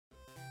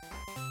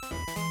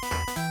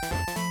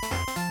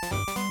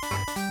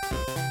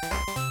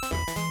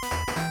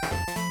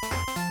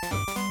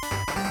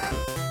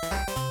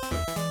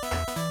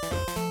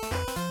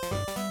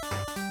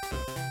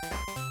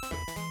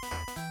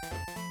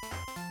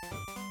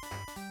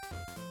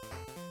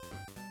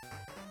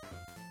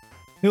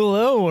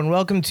Hello and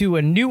welcome to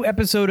a new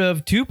episode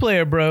of Two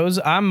Player Bros.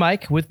 I'm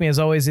Mike. With me as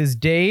always is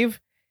Dave.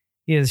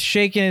 He is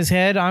shaking his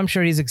head. I'm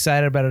sure he's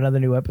excited about another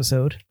new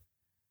episode.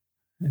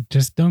 I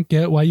just don't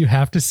get why you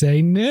have to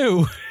say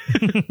new.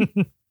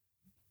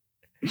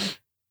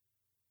 It's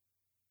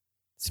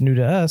new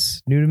to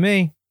us, new to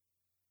me.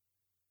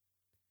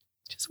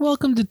 Just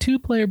welcome to Two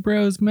Player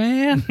Bros,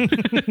 man.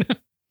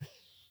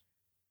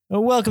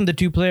 Well, welcome to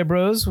Two Player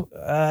Bros.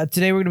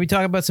 Today we're going to be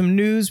talking about some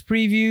news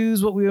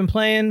previews, what we've been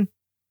playing.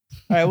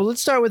 All right, well,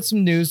 let's start with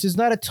some news. There's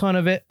not a ton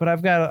of it, but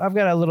I've got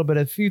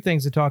a few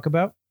things to talk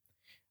about.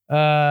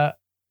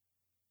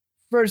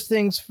 First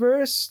things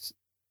first,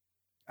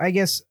 I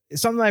guess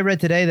something I read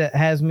today that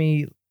has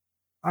me,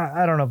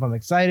 I don't know if I'm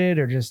excited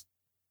or just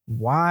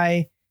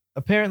why.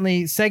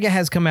 Apparently, Sega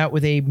has come out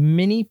with a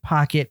mini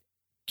pocket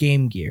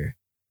Game Gear,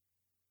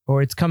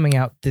 or it's coming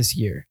out this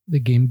year. The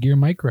Game Gear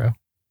Micro.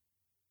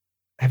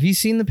 Have you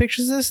seen the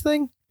pictures of this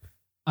thing?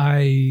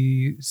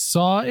 I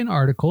saw an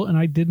article and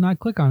I did not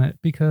click on it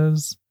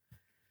because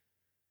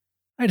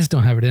I just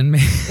don't have it in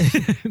me.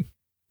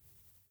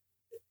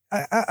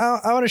 I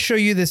want to show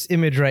you this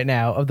image right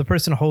now of the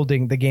person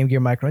holding the Game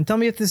Gear Micro and tell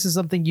me if this is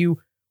something you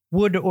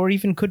would or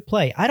even could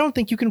play. I don't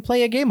think you can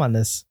play a game on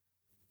this.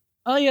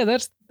 Oh yeah,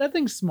 that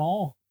thing's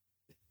small.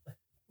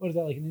 What is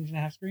that, like an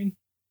 1.5-inch screen?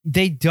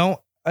 They don't.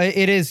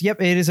 It is. Yep,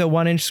 it is a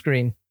 1-inch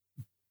screen.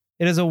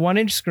 It is a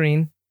 1-inch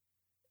screen.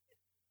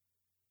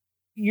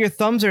 Your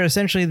thumbs are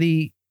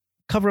essentially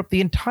cover up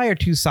the entire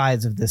two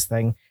sides of this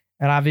thing.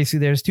 And obviously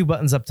there's two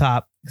buttons up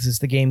top because it's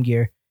the Game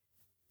Gear.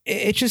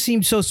 It just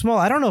seems so small.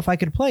 I don't know if I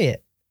could play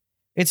it.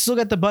 It's still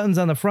got the buttons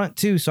on the front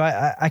too. So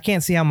I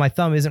can't see how my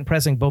thumb isn't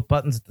pressing both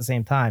buttons at the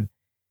same time.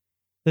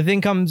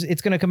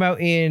 It's going to come out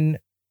in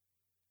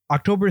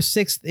October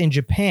 6th in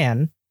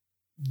Japan.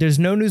 There's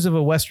no news of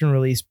a Western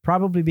release,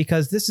 probably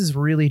because this is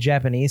really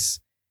Japanese.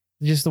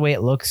 Just the way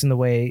it looks and the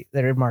way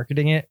that they're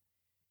marketing it.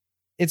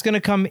 It's going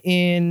to come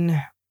in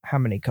how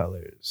many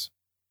colors?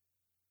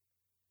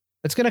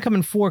 It's going to come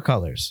in 4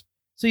 colors.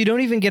 So you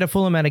don't even get a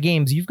full amount of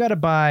games. You've got to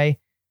buy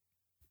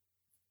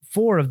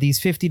 4 of these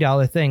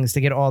 $50 things to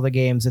get all the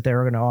games that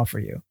they're going to offer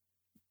you.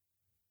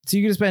 So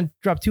you're going to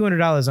drop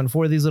 $200 on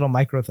 4 of these little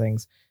micro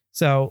things.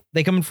 So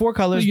they come in 4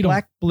 colors,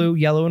 black, blue,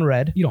 yellow, and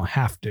red. You don't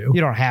have to.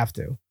 You don't have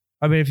to.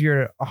 I mean, if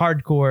you're a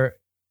hardcore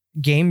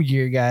Game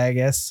Gear guy, I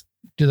guess.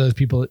 Do those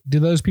people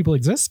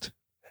exist?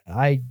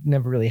 I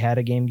never really had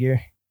a Game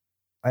Gear.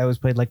 I always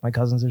played like my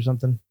cousins or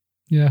something.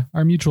 Yeah,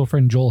 our mutual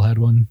friend Joel had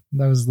one.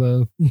 That was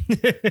the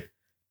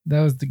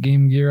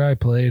Game Gear I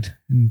played,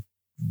 and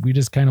we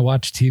just kind of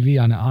watched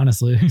TV on it,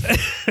 honestly.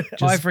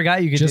 I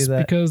forgot you could do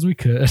that. Just because we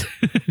could.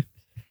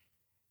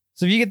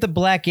 So if you get the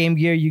black Game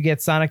Gear, you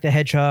get Sonic the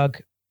Hedgehog,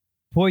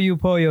 Puyo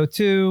Puyo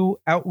 2,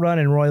 Outrun,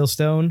 and Royal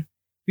Stone.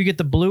 If you get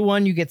the blue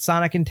one, you get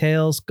Sonic and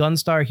Tails,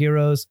 Gunstar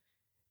Heroes,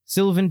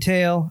 Sylvan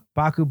Tail,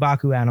 Baku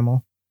Baku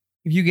Animal.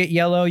 If you get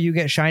yellow, you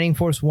get Shining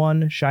Force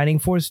 1, Shining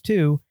Force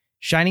 2,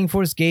 Shining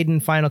Force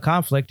Gaiden Final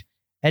Conflict,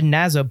 and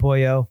Nazo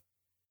Puyo,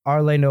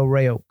 Arle no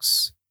Reaux.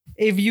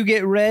 If you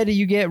get red,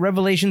 you get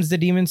Revelations the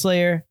Demon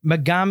Slayer,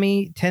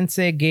 Megami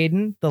Tensei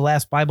Gaiden, the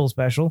last Bible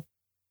special,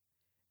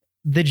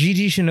 the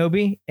GG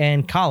Shinobi,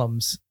 and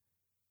Columns.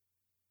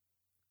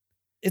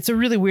 It's a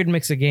really weird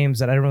mix of games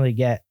that I don't really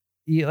get.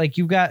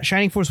 You've got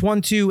Shining Force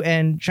 1, 2,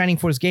 and Shining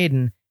Force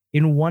Gaiden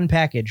in one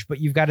package,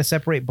 but you've got to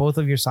separate both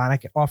of your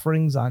Sonic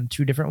offerings on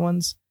 2 different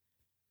ones.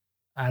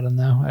 I don't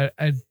know.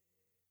 I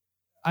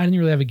didn't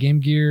really have a Game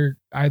Gear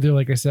either.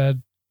 Like I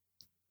said,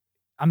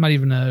 I'm not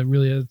even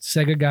really a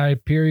Sega guy,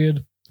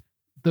 period.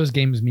 Those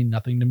games mean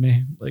nothing to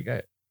me. Like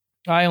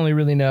I only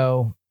really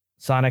know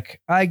Sonic.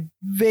 I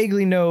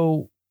vaguely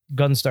know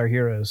Gunstar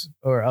Heroes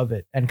or of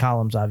it, and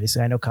Columns,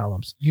 obviously. I know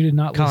Columns. You did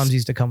not Columns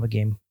used to come with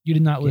game. You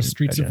did not list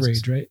Streets of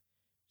Rage, right?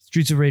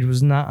 Streets of Rage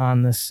was not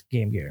on this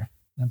Game Gear.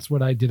 That's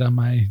what I did on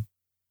my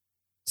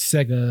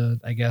Sega,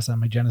 I guess, on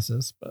my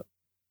Genesis. But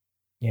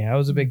yeah, I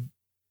was a big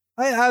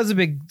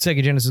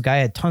Sega Genesis guy. I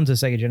had tons of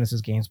Sega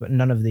Genesis games, but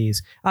none of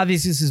these.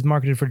 Obviously, this is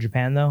marketed for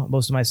Japan, though.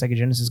 Most of my Sega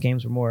Genesis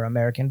games were more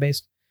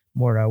American-based,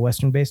 more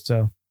Western-based.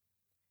 So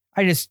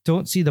I just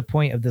don't see the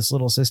point of this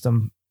little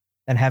system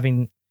and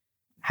having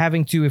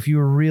to, if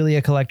you're really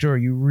a collector or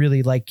you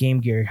really like Game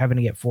Gear, having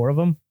to get 4 of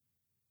them.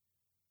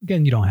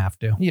 Again, you don't have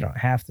to. You don't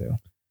have to.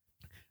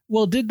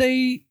 Well,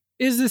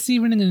 is this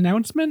even an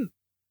announcement?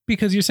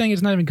 Because you're saying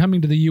it's not even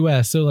coming to the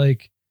US. So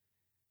like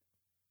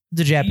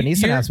the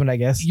Japanese announcement, I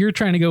guess. You're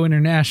trying to go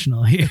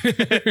international here.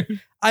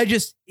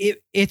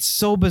 It's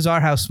so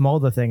bizarre how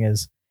small the thing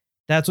is.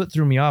 That's what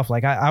threw me off.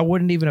 Like I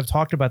wouldn't even have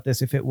talked about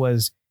this if it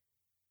was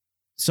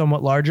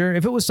somewhat larger.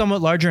 If it was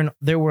somewhat larger and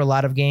there were a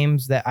lot of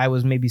games that I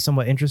was maybe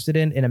somewhat interested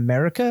in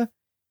America,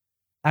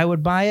 I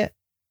would buy it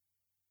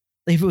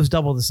if it was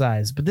double the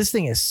size. But this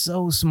thing is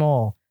so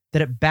small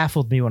that it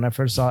baffled me when I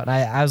first saw it. And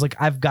I was like,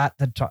 I've got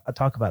to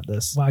talk about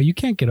this. Wow, you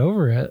can't get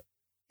over it.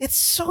 It's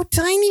so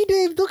tiny,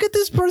 Dave. Look at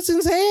this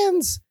person's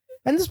hands.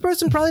 And this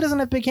person probably doesn't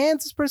have big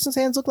hands. This person's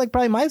hands look like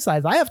probably my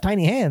size. I have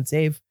tiny hands,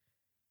 Dave.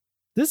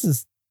 This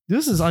is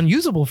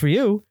unusable for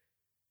you.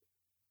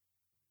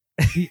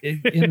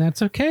 And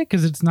that's okay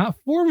because it's not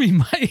for me,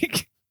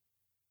 Mike.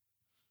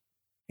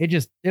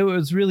 It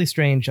was really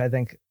strange. I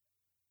think.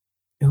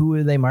 Who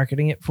are they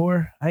marketing it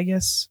for? I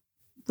guess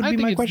would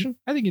be my question.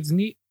 I think it's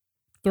neat.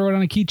 Throw it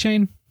on a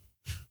keychain.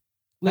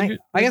 I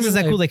guess it's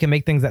that cool they can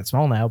make things that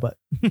small now, but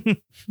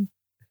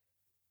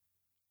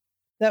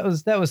that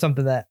was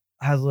something that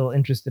I was a little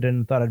interested in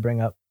and thought I'd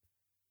bring up.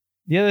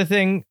 The other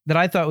thing that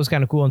I thought was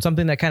kind of cool and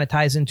something that kind of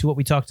ties into what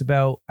we talked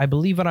about, I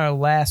believe on our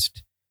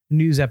last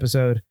news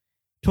episode,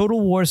 Total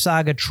War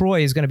Saga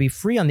Troy is going to be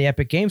free on the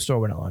Epic Game Store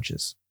when it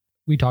launches.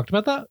 We talked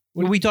about that?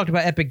 We talked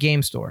about Epic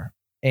Game Store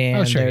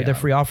and their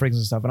free offerings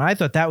and stuff. And I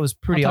thought that was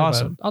pretty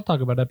awesome. I'll talk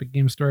about Epic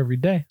Game Store every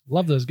day.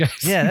 Love those guys.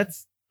 Yeah,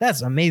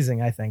 that's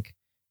amazing, I think.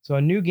 So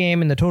a new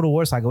game in the Total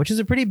War Saga, which is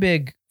a pretty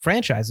big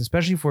franchise,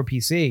 especially for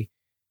PC,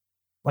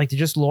 like to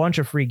just launch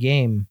a free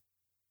game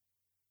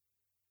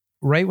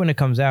right when it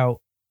comes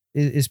out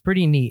is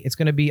pretty neat. It's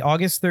going to be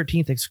August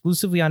 13th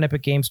exclusively on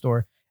Epic Game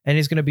Store, and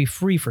it's going to be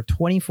free for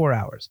 24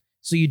 hours.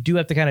 So you do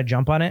have to kind of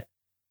jump on it.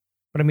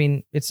 But I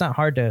mean, it's not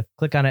hard to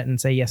click on it and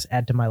say, yes,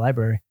 add to my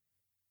library.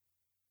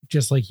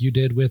 Just like you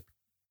did with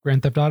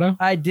Grand Theft Auto?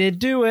 I did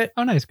do it.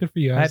 Oh, nice. Good for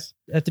you guys.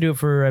 I have to do it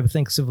for, I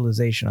think,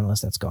 Civilization,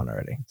 unless that's gone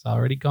already. It's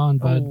already gone,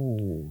 bud.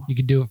 Oh. You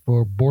could do it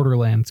for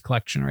Borderlands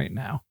collection right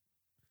now.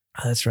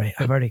 Oh, that's right.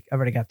 I've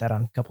already got that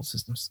on a couple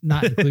systems.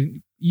 Not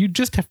including, you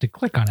just have to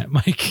click on it,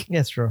 Mike.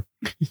 Yeah, it's true.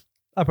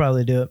 I'll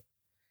probably do it.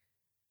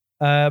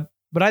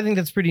 But I think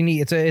that's pretty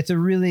neat. It's a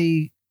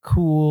really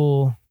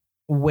cool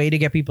way to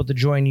get people to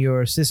join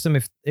your system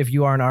if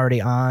you aren't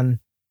already on,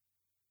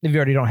 if you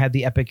already don't have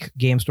the Epic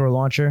Game Store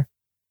launcher.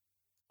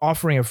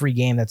 Offering a free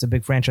game that's a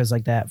big franchise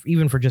like that,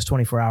 even for just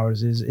 24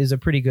 hours, is a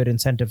pretty good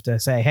incentive to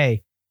say,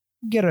 hey,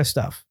 get our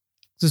stuff.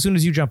 So as soon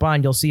as you jump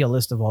on, you'll see a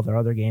list of all their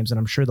other games, and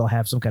I'm sure they'll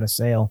have some kind of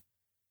sale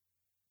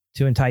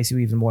to entice you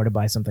even more to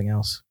buy something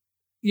else.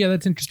 Yeah,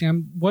 that's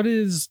interesting. What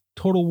is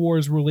Total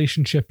War's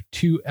relationship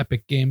to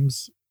Epic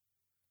Games?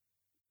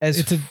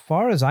 As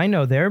far as I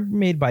know, they're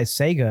made by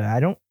Sega. I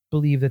don't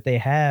believe that they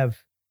have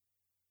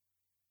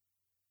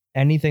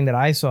anything that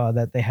I saw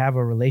that they have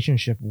a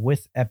relationship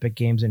with Epic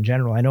Games in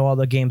general. I know all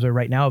the games are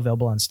right now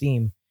available on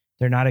Steam.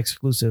 They're not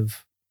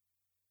exclusive,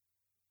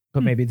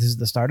 but maybe this is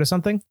the start of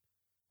something.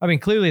 I mean,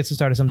 clearly it's the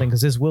start of something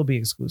because this will be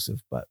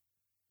exclusive, but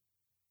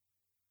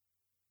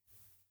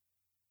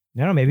I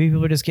don't know, maybe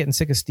people are just getting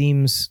sick of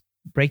Steam's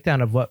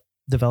breakdown of what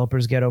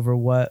developers get over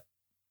what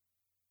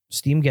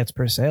Steam gets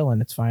per sale. And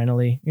it's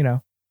finally,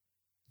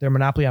 their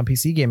monopoly on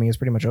PC gaming is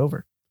pretty much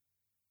over.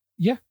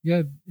 Yeah.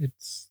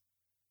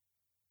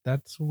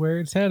 That's where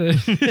it's headed.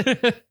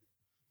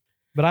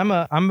 But I'm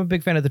a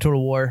big fan of the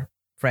Total War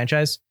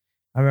franchise.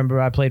 I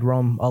remember I played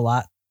Rome a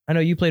lot. I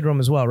know you played Rome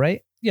as well,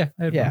 right? Yeah.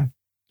 Rome.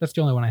 That's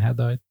the only one I had,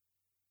 though. I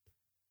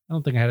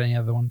don't think I had any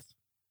other ones.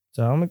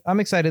 So I'm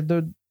excited.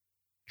 The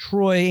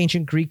Troy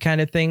ancient Greek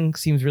kind of thing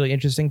seems really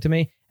interesting to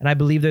me. And I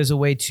believe there's a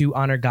way to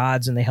honor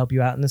gods and they help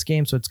you out in this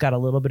game. So it's got a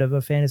little bit of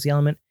a fantasy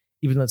element,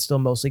 even though it's still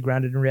mostly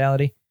grounded in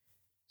reality.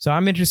 So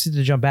I'm interested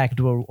to jump back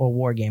into a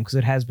war game because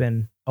it has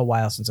been a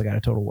while since I got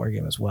a Total War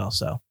game as well.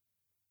 So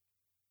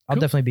I'll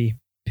definitely be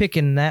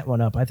picking that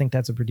one up. I think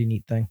that's a pretty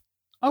neat thing.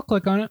 I'll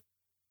click on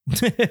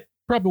it.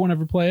 Probably won't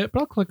ever play it, but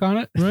I'll click on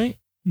it. Right.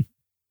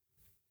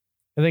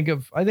 I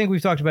think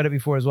we've talked about it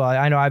before as well.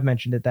 I know I've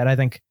mentioned it that I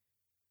think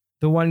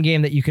the one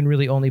game that you can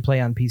really only play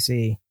on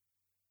PC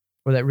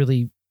or that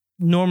really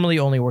normally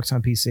only works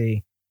on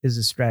PC is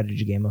a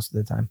strategy game most of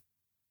the time.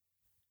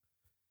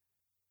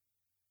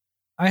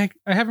 I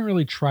haven't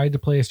really tried to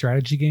play a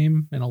strategy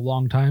game in a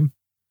long time.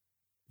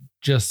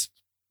 Just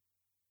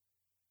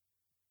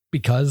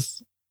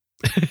because.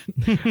 But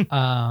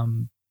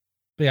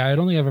yeah, I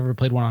don't think I've ever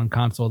played one on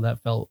console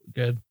that felt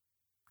good.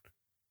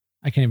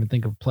 I can't even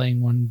think of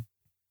playing one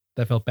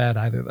that felt bad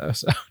either, though.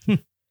 So,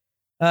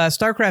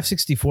 StarCraft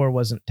 64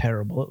 wasn't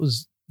terrible. It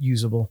was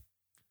usable.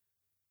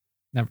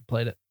 Never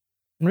played it.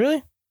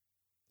 Really?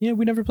 Yeah,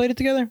 we never played it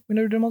together. We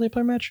never did a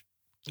multiplayer match.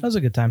 That was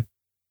a good time.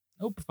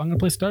 Nope. If I'm gonna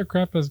play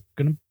StarCraft, I was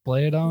gonna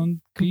play it on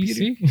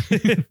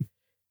PC.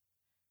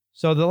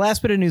 So the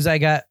last bit of news I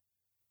got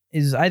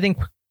is, I think,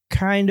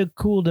 kind of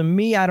cool to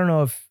me. I don't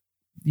know if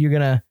you're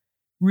gonna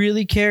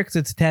really care because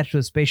it's attached to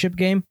a spaceship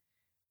game,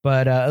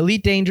 but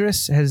Elite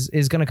Dangerous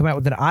is gonna come out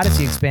with an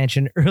Odyssey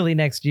expansion early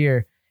next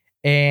year,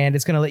 and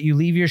it's gonna let you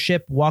leave your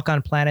ship, walk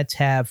on planets,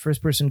 have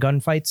first-person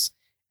gunfights,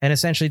 and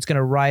essentially it's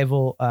gonna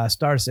rival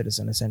Star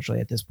Citizen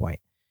essentially at this point.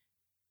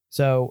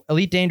 So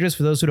Elite Dangerous,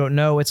 for those who don't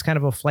know, it's kind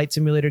of a flight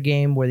simulator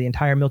game where the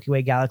entire Milky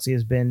Way galaxy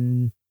has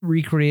been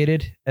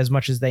recreated as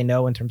much as they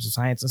know in terms of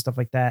science and stuff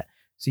like that.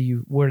 So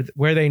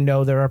where they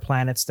know there are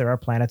planets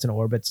in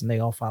orbits, and they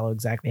all follow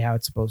exactly how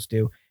it's supposed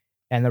to.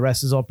 And the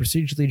rest is all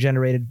procedurally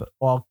generated, but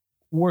all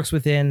works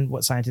within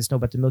what scientists know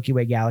about the Milky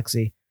Way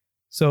galaxy.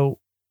 So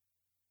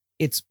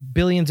it's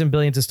billions and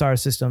billions of star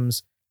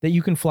systems that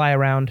you can fly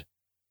around,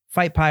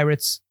 fight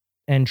pirates,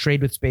 and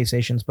trade with space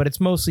stations. But it's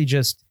mostly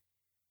just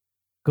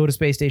go to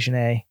Space Station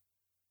A,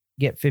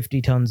 get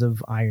 50 tons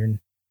of iron,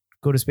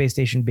 go to Space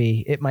Station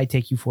B. It might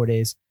take you 4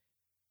 days.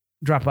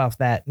 Drop off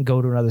that and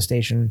go to another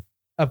station.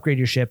 upgrade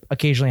your ship,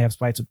 occasionally have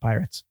fights with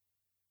pirates.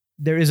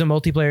 There is a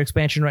multiplayer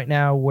expansion right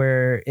now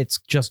where it's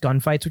just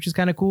gunfights, which is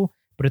kind of cool,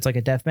 but it's like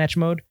a deathmatch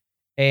mode.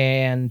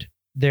 And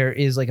there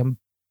is like a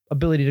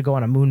ability to go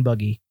on a moon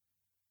buggy.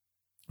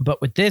 But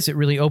with this, it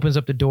really opens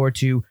up the door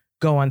to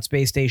go on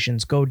space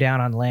stations, go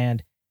down on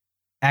land,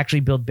 actually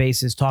build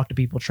bases, talk to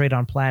people, trade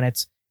on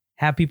planets,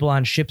 have people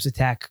on ships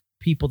attack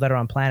people that are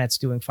on planets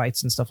doing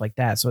fights and stuff like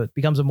that. So it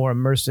becomes a more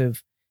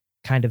immersive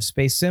kind of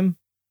space sim,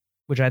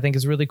 which I think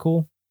is really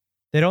cool.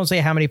 They don't say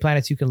how many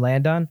planets you can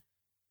land on,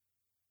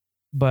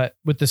 but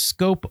with the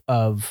scope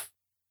of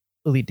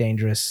Elite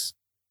Dangerous,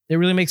 it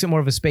really makes it more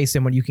of a space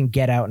sim when you can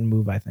get out and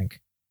move, I think.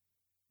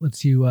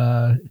 Lets you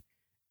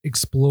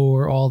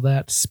explore all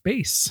that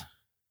space.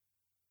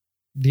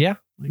 Yeah.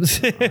 I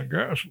guess.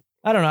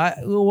 I don't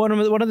know.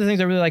 One of the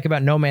things I really like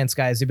about No Man's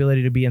Sky is the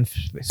ability to be in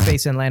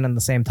space and land on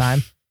the same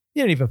time.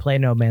 You don't even play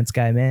No Man's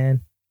Sky,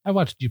 man. I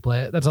watched you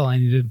play it. That's all I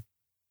needed.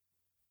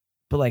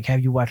 But like, have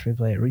you watched me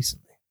play it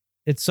recently?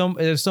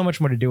 There's so much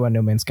more to do on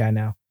No Man's Sky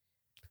now.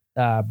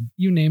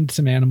 You named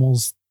some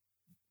animals.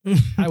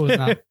 I was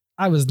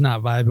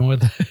not vibing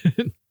with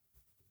it.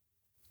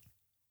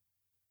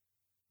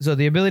 So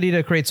the ability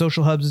to create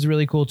social hubs is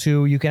really cool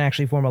too. You can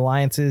actually form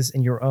alliances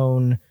in your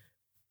own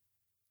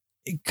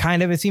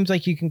it seems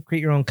like you can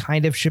create your own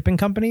kind of shipping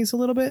companies a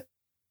little bit,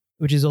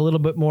 which is a little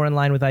bit more in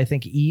line with, I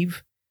think,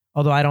 Eve.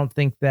 Although I don't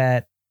think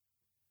that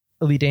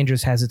Elite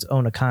Dangerous has its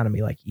own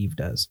economy like Eve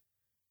does.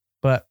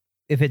 But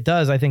if it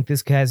does, I think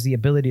this has the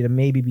ability to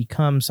maybe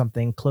become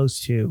something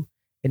close to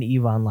an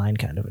Eve Online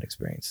kind of an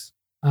experience.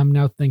 I'm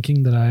now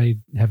thinking that I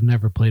have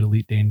never played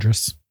Elite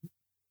Dangerous.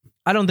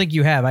 I don't think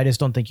you have. I just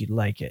don't think you'd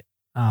like it.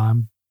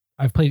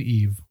 I've played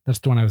Eve. That's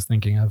the one I was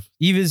thinking of.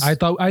 Eve is. I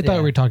thought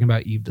we were talking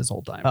about Eve this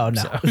whole time. Oh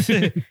no,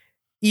 so.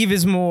 Eve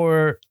is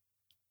more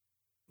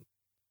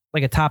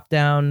like a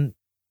top-down,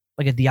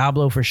 like a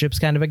Diablo for ships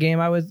kind of a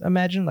game. I would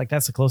imagine. Like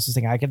that's the closest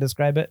thing I could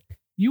describe it.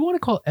 You want to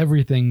call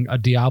everything a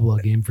Diablo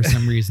game for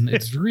some reason?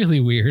 It's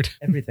really weird.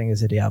 Everything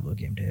is a Diablo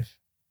game, Dave.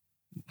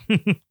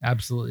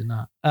 Absolutely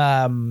not.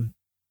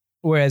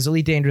 Whereas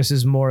Elite Dangerous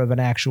is more of an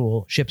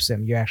actual ship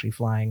sim. You're actually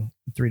flying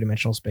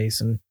three-dimensional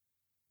space and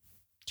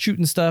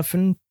shooting stuff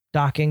and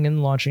docking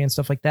and launching and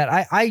stuff like that.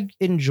 I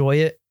enjoy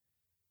it,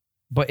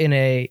 but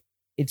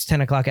it's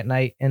 10 o'clock at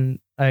night and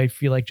I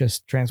feel like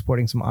just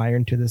transporting some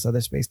iron to this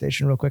other space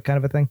station real quick kind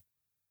of a thing.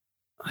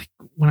 Like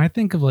when I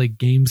think of like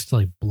games to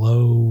like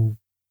blow,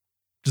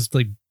 just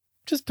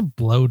to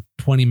blow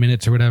 20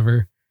 minutes or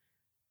whatever,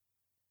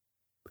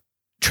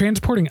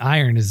 transporting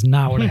iron is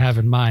not what I have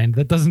in mind.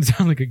 That doesn't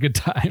sound like a good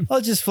time.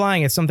 Well, just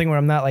flying. It's something where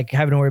I'm not like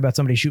having to worry about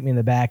somebody shooting me in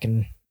the back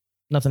and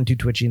nothing too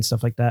twitchy and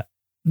stuff like that.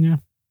 Yeah.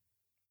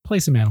 Play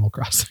some Animal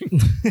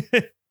Crossing.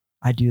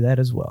 I do that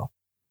as well.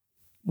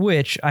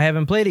 Which I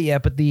haven't played it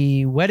yet, but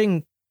the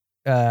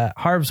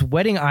Harv's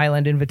Wedding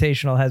Island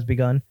Invitational has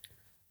begun.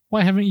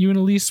 Why haven't you and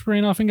Elise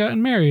ran off and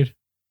gotten married?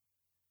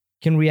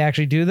 Can we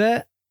actually do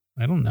that?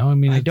 I don't know. I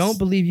mean, I don't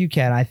believe you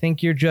can. I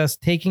think you're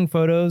just taking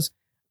photos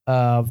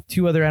of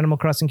two other Animal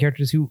Crossing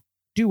characters who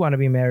do want to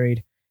be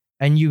married,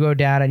 and you go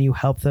down and you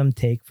help them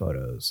take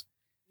photos.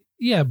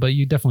 Yeah, but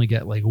you definitely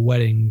get like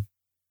wedding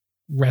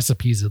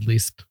recipes at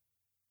least.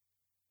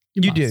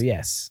 You do,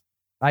 yes.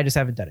 I just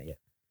haven't done it yet.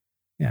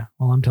 Yeah,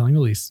 well, I'm telling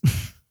Elise.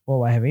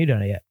 Well, why haven't you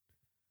done it yet?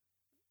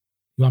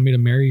 You want me to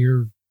marry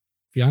your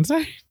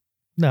fiance?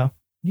 No.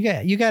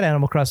 You got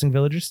Animal Crossing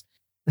villagers.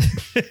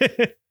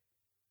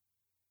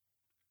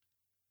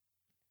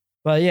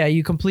 But yeah,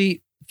 you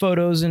complete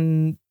photos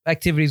and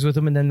activities with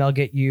them, and then they'll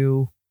get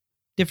you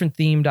different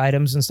themed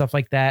items and stuff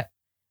like that.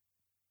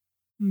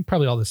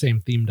 Probably all the same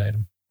themed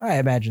item. I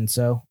imagine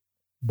so.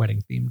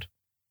 Wedding themed.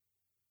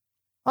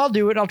 I'll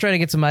do it. I'll try to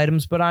get some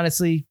items, but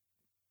honestly,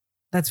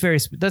 that's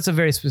a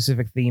very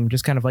specific theme,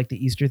 just kind of like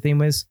the Easter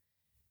theme is.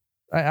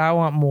 I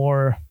want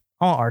more.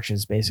 I want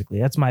arches, basically.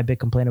 That's my big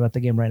complaint about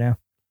the game right now.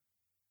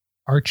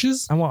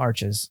 Arches? I want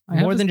arches.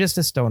 More than just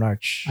a stone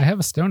arch. I have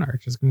a stone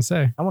arch, I was going to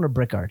say. I want a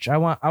brick arch. I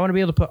want to be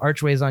able to put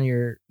archways on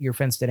your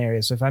fenced in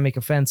area. So if I make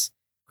a fence,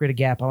 create a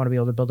gap, I want to be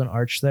able to build an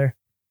arch there.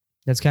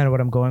 That's kind of what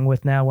I'm going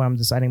with now when I'm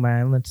deciding my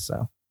island.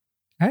 So,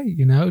 hey,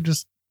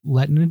 just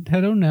let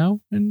Nintendo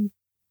know, and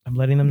I'm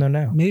letting them know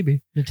now.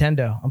 Maybe.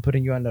 Nintendo, I'm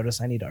putting you on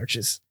notice. I need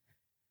arches.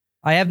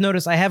 I have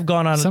noticed. I have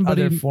gone on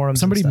other forums.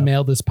 Somebody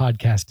mailed this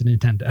podcast to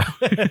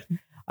Nintendo.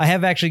 I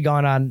have actually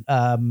gone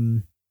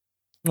on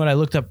when I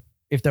looked up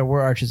if there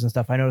were arches and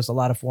stuff. I noticed a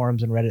lot of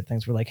forums and Reddit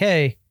things were like,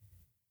 "Hey,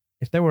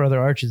 if there were other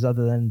arches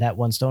other than that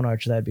one stone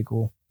arch, that'd be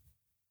cool."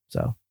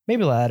 So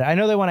maybe they'll add it. I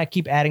know they want to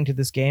keep adding to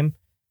this game,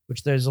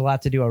 which there's a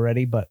lot to do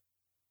already. But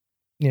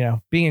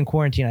being in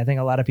quarantine, I think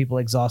a lot of people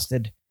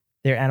exhausted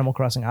their Animal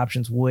Crossing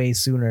options way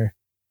sooner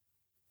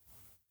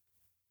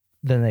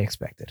than they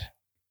expected.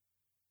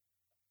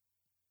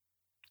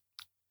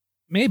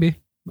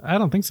 Maybe. I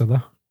don't think so,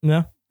 though.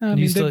 No?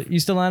 You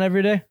still on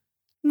every day?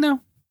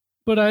 No.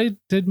 But I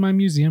did my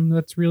museum.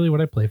 That's really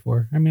what I play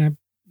for. I mean,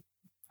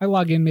 I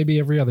log in maybe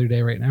every other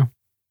day right now.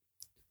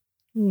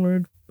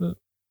 Word. But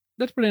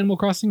that's what Animal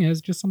Crossing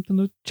is. Just something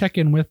to check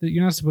in with.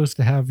 You're not supposed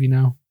to have,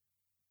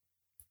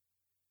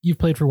 you've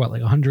played for what,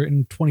 like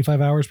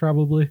 125 hours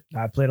probably?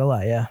 I played a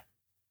lot, yeah.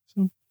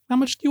 So how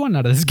much do you want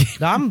out of this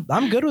game?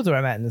 I'm good with where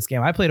I'm at in this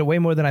game. I played it way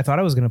more than I thought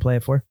I was going to play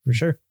it for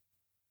sure.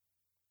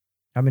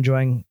 I'm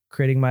enjoying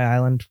creating my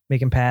island,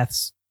 making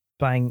paths,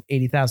 buying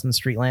 80,000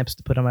 street lamps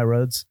to put on my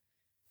roads.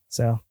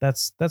 So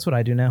that's what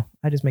I do now.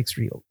 I just make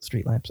street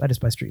lamps. I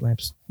just buy street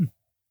lamps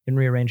and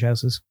rearrange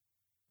houses.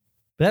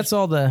 But that's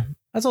all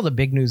the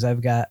big news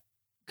I've got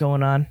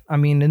going on. I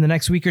mean, in the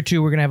next week or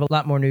two, we're gonna have a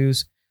lot more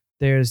news.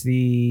 There's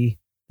the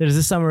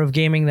Summer of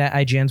Gaming that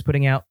IGN's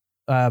putting out.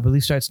 I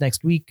believe starts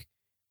next week.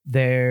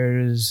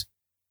 There's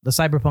the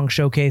Cyberpunk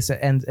showcase,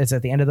 and it's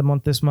at the end of the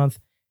month this month.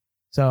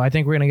 So I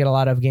think we're gonna get a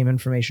lot of game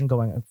information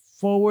going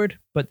forward.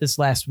 But this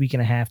last week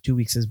and a half, 2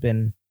 weeks has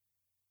been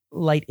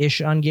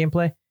light-ish on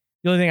gameplay.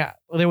 The only thing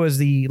there was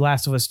the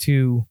Last of Us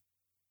 2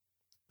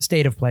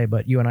 state of play,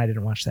 but you and I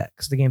didn't watch that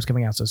because the game's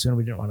coming out so soon.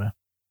 We didn't want to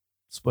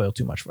spoil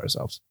too much for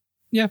ourselves.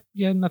 Yeah,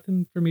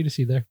 nothing for me to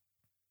see there.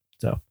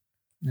 So,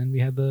 and we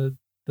had the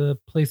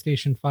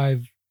PlayStation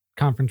 5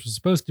 conference was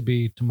supposed to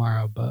be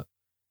tomorrow, but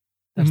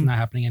that's not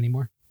happening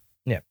anymore.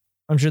 Yeah,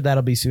 I'm sure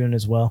that'll be soon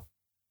as well.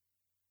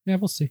 Yeah,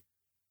 we'll see.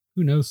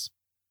 Who knows?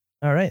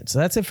 All right, so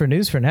that's it for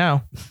news for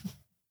now.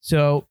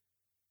 So,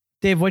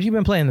 Dave, what have you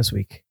been playing this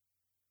week?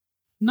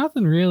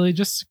 Nothing really,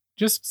 just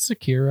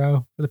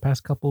Sekiro for the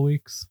past couple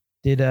weeks.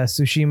 Did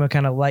Tsushima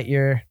kind of light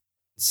your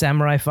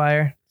samurai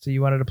fire, so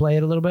you wanted to play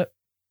it a little bit?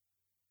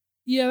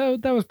 Yeah,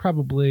 that was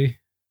probably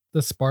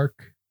the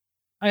spark.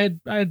 I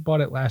had bought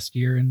it last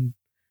year and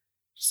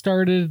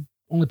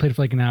only played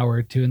for like an hour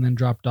or two and then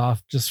dropped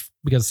off just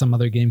because some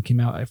other game came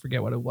out. I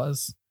forget what it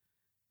was.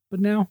 But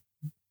now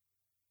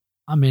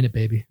I'm in it,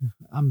 baby.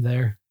 I'm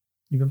there.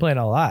 You've been playing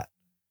a lot.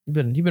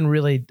 You've been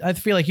really, I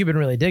feel like you've been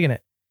really digging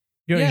it.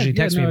 You don't usually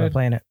text me about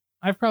playing it.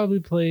 I've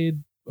probably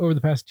played over the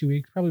past 2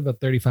 weeks, probably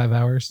about 35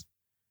 hours.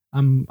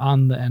 I'm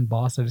on the end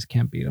boss. I just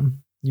can't beat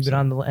him. You've been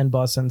on the end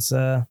boss since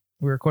we're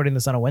recording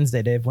this on a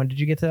Wednesday, Dave. When did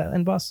you get to that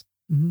end boss?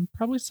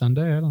 Probably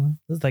Sunday. I don't know.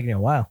 This is taking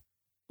a while.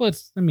 Well,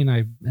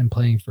 I am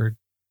playing for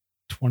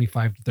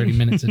 25 to 30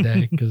 minutes a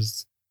day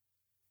because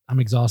I'm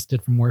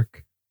exhausted from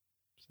work.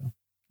 So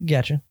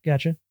Gotcha.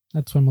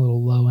 that's why I'm a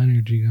little low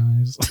energy,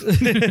 guys.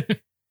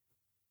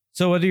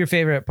 So what are your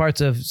favorite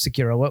parts of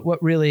Sekiro?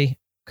 What really,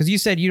 because you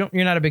said you're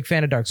not a big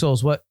fan of Dark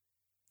Souls. What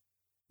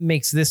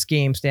makes this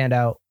game stand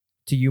out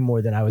to you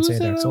more than I would say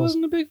Dark Souls? I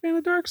wasn't a big fan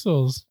of Dark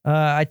Souls.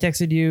 I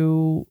texted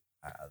you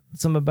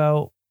some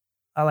about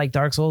I like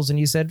Dark Souls, and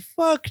you said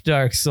fuck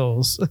Dark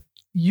Souls.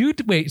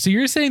 Wait, so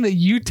you're saying that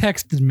you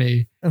texted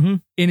me,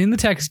 and in the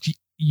text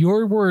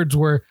your words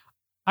were,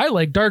 "I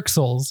like Dark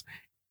Souls,"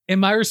 and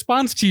my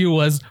response to you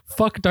was,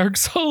 "Fuck Dark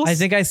Souls." I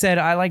think I said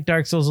I like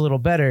Dark Souls a little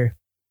better.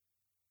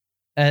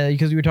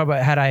 Because we were talking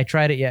about had I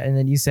tried it yet, and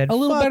then you said a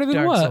little better than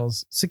Dark what?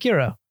 Souls.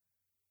 Sekiro.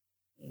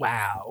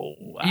 Wow.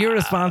 Your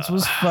response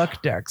was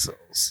fuck Dark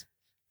Souls.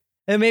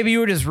 And maybe you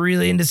were just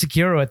really into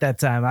Sekiro at that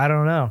time. I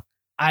don't know.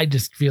 I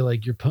just feel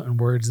like you're putting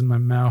words in my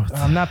mouth.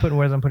 I'm not putting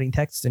words. I'm putting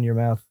text in your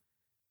mouth.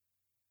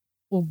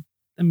 Well,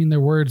 I mean,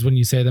 they're words when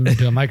you say them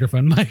into a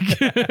microphone,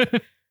 Mike. Are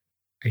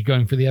you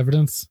going for the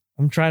evidence?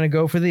 I'm trying to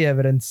go for the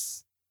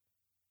evidence.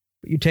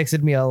 But you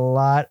texted me a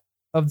lot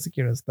of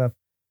Sekiro stuff.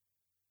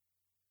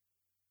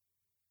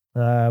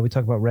 We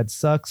talked about Red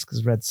sucks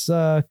because Red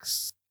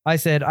sucks. I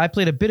said I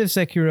played a bit of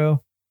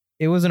Sekiro.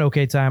 It was an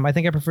okay time. I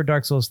think I prefer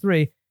Dark Souls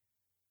 3,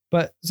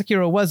 but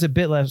Sekiro was a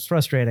bit less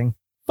frustrating.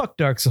 Fuck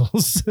Dark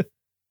Souls.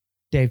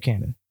 Dave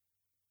Cannon.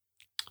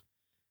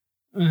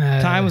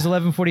 Time was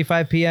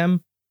 11:45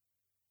 p.m.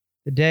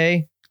 The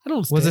day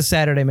was a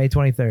Saturday, May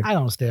 23rd. I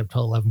don't stay up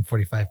till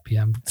 11:45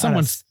 p.m.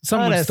 Someone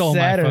stole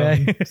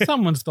Saturday. my phone.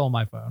 Someone stole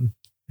my phone.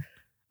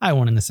 I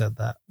wouldn't have said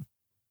that.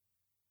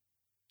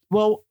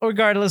 Well,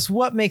 regardless,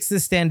 what makes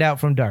this stand out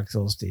from Dark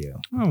Souls to you?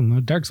 Oh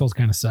no, Dark Souls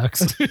kind of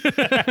sucks.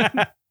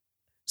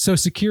 So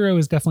Sekiro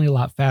is definitely a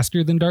lot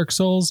faster than Dark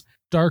Souls.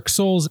 Dark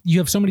Souls, you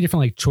have so many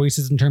different like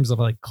choices in terms of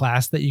like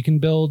class that you can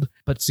build,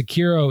 but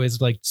Sekiro is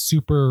like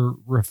super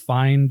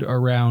refined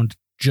around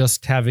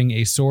just having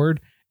a sword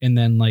and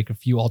then like a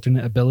few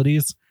alternate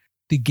abilities.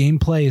 The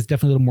gameplay is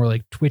definitely a little more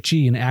like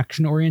twitchy and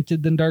action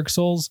oriented than Dark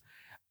Souls.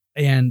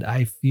 And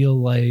I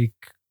feel like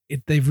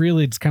they've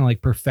really just kind of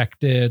like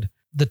perfected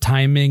the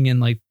timing and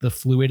like the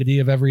fluidity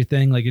of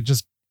everything. Like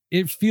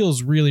it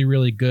feels really,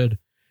 really good.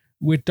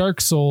 With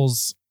Dark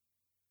Souls,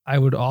 I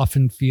would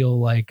often feel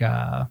like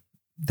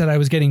that I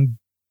was getting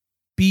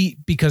beat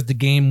because the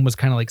game was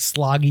kind of like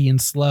sloggy and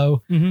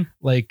slow.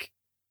 Like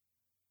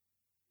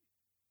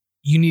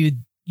you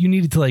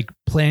needed to like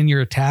plan your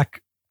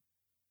attack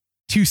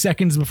 2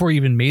 seconds before you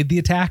even made the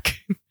attack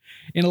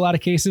in a lot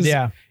of cases.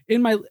 Yeah.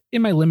 In my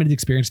limited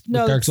experience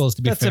with Dark Souls,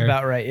 to be fair. That's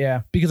about right.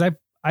 Yeah. Because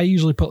I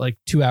usually put like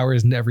 2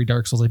 hours into every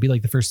Dark Souls. I beat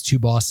like the first 2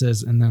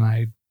 bosses and then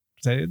I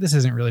say, this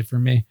isn't really for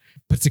me.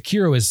 But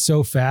Sekiro is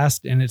so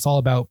fast and it's all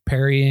about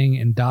parrying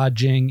and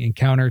dodging and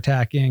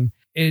counterattacking.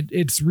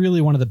 It's really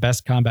one of the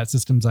best combat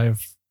systems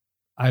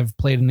I've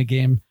played in the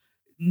game.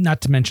 Not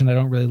to mention, I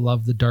don't really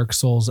love the Dark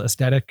Souls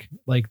aesthetic,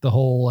 like the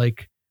whole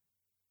like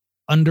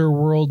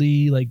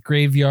underworldy, like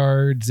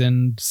graveyards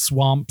and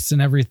swamps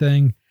and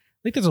everything. I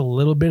think there's a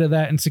little bit of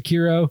that in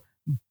Sekiro,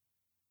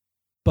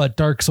 but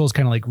Dark Souls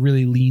kind of like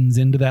really leans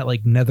into that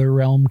like nether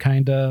realm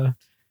kind of.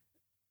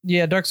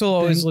 Yeah, Dark Souls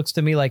always thing. looks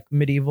to me like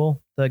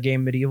Medieval, the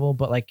game Medieval,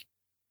 but like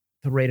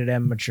the rated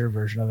M mature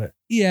version of it.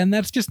 Yeah, and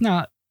that's just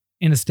not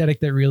an aesthetic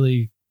that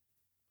really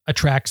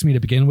attracts me to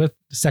begin with.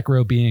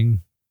 Sekiro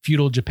being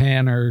feudal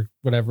Japan or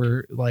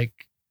whatever, like,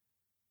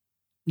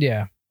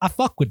 yeah, I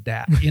fuck with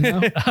that, you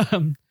know.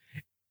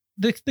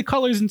 The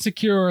colors in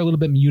Sekiro are a little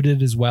bit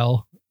muted as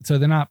well, so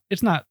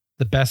it's not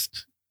the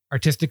best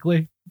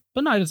artistically,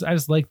 but no, I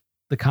just like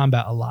the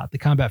combat a lot. The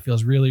combat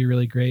feels really,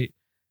 really great.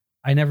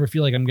 I never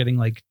feel like I'm getting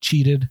like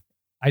cheated.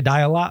 I die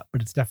a lot,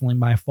 but it's definitely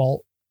my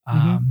fault.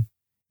 And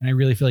I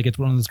really feel like it's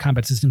one of those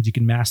combat systems you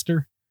can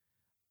master.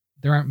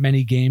 There aren't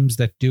many games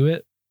that do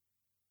it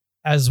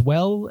as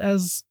well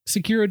as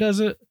Sekiro does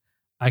it.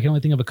 I can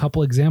only think of a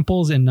couple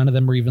examples, and none of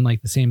them are even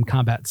like the same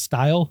combat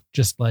style.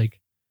 Just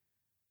like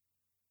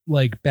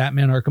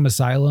Batman Arkham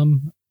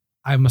Asylum,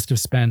 I must have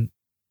spent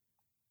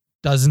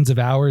dozens of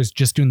hours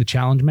just doing the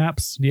challenge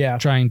maps. Yeah.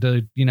 Trying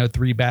to,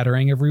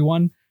 3-battering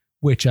everyone,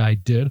 which I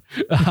did.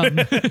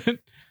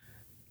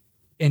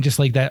 And just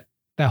like that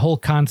whole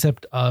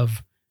concept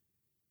of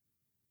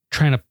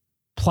trying to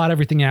plot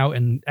everything out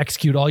and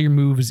execute all your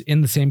moves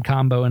in the same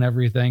combo and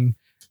everything.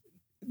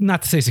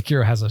 Not to say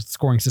Sekiro has a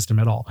scoring system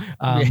at all.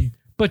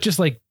 But just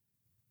like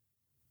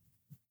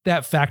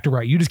that factor,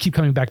 right? You just keep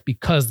coming back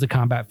because the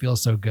combat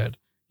feels so good,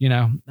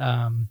 kind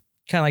of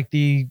like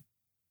the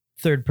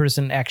third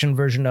person action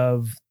version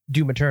of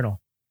Doom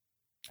Eternal.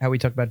 How we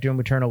talked about Doom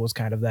Eternal was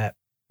kind of that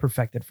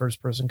perfected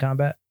first person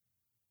combat.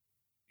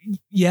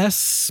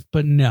 Yes,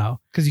 but no,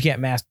 because you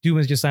can't master. Doom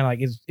is just kind of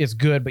like it's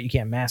good, but you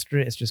can't master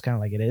it. It's just kind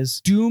of like it is.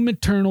 Doom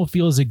Eternal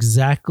feels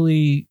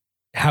exactly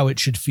how it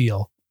should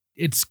feel.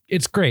 It's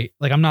great.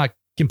 Like, I'm not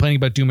complaining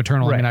about Doom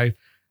Eternal. Right. I mean,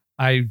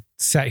 I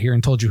sat here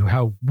and told you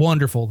how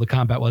wonderful the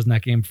combat was in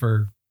that game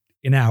for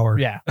an hour.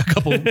 Yeah, a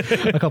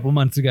couple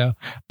months ago.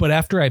 But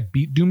after I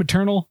beat Doom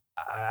Eternal,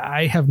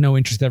 I have no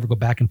interest to ever go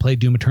back and play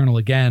Doom Eternal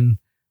again.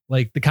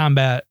 Like, the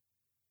combat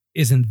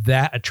isn't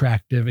that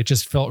attractive. It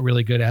just felt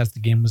really good as the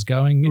game was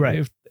going.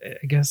 Right.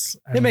 I guess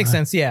it makes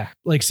sense. Yeah.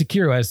 Like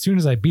Sekiro, as soon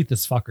as I beat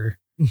this fucker,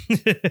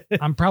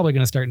 I'm probably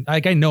going to start.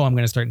 Like, I know I'm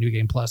going to start New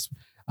Game Plus,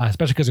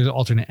 especially because there's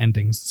alternate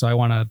endings. So I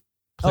want to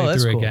play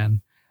through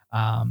again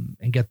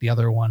and get the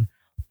other one.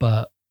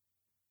 But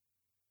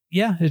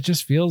yeah, it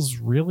just feels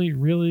really,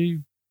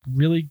 really,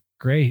 really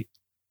great.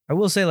 I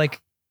will say,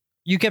 like,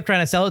 you kept trying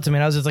to sell it to me,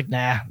 and I was just like,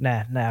 nah.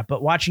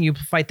 But watching you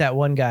fight that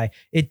one guy,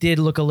 it did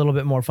look a little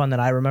bit more fun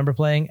than I remember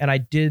playing. And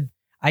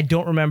I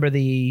don't remember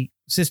the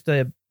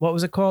system. What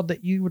was it called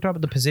that you were talking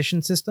about? The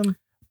position system?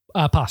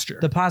 Posture.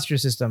 The posture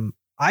system.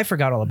 I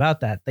forgot all about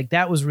that. Like,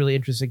 that was really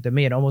interesting to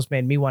me. It almost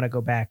made me want to go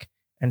back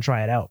and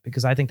try it out,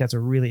 because I think that's a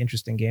really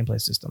interesting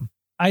gameplay system.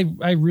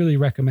 I really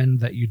recommend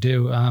that you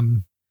do.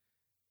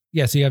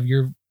 So you have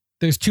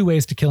there's two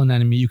ways to kill an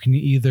enemy. You can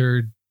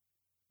either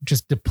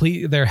just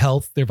deplete their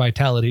health, their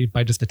vitality,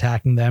 by just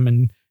attacking them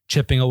and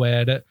chipping away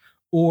at it.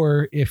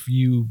 Or if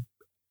you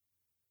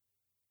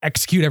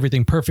execute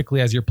everything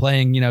perfectly as you're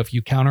playing, if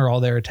you counter all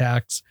their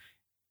attacks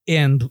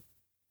and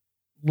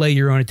lay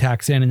your own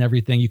attacks in and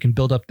everything, you can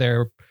build up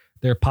their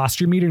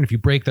posture meter. And if you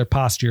break their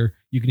posture,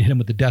 you can hit them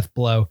with the death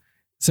blow.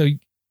 So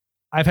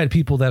I've had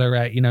people that are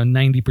at,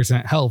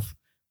 90% health,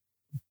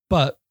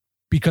 but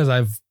because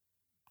I've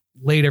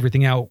laid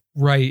everything out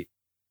right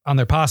on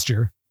their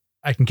posture,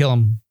 I can kill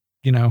them,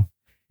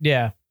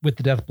 with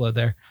the death blow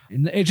there.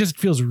 And it just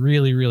feels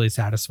really, really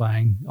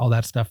satisfying, all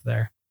that stuff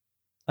there.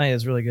 I think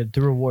it's really good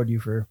to reward you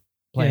for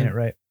playing it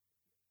right.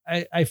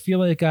 I feel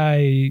like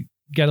I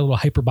get a little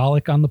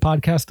hyperbolic on the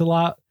podcast a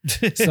lot,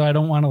 so I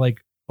don't want to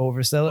like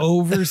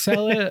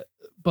oversell it,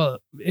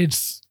 but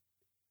it's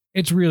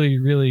really,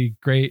 really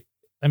great.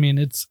 I mean,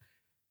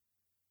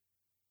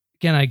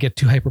 again, I get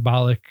too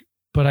hyperbolic,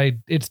 but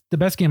it's the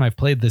best game I've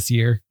played this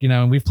year,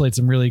 and we've played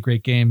some really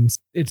great games.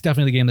 It's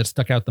definitely the game that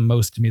stuck out the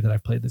most to me that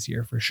I've played this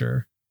year for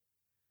sure.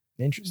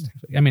 Interesting.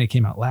 I mean, it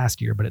came out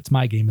last year, but it's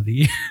my game of the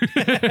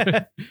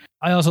year.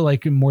 I also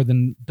like it more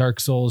than Dark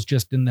Souls,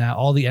 just in that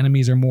all the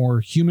enemies are more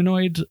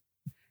humanoid.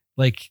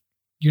 Like,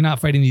 you're not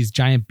fighting these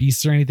giant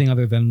beasts or anything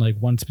other than like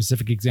one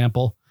specific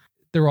example.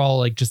 They're all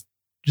like just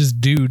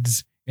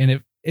dudes,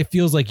 and it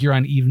feels like you're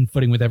on even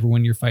footing with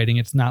everyone you're fighting.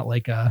 It's not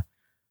like a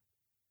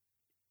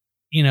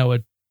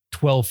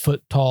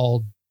 12-foot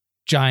tall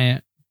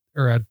giant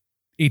or a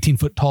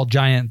 18-foot tall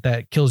giant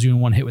that kills you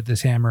in one hit with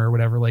this hammer or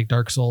whatever, like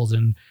Dark Souls.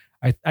 And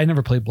I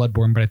never played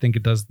Bloodborne, but I think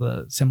it does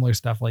the similar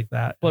stuff like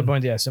that.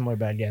 Bloodborne, yeah, similar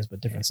bad guys, but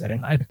different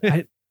setting.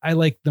 I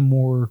like the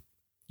more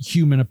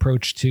human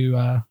approach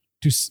to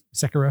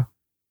Sekiro.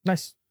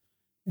 Nice.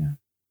 Yeah.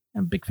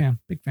 I'm a big fan.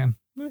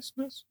 Nice.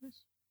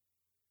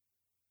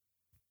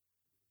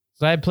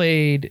 So I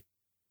played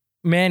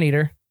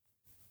Maneater.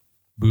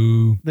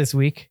 Boo. This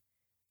week.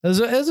 It was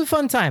a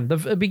fun time.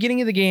 The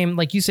beginning of the game,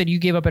 like you said, you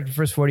gave up at the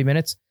first 40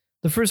 minutes.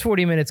 The first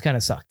 40 minutes kind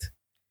of sucked.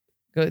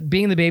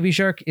 Being the baby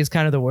shark is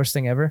kind of the worst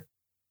thing ever.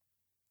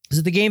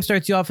 So the game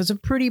starts you off as a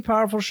pretty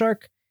powerful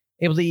shark,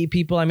 able to eat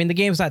people. I mean, the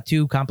game's not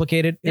too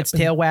complicated. Yep, It's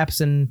tail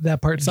whaps and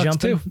that part sucks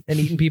jumping too. and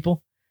eating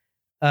people.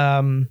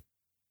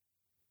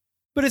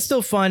 But it's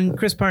still fun.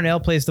 Chris Parnell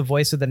plays the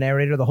voice of the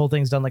narrator. The whole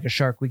thing's done like a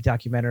Shark Week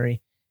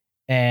documentary.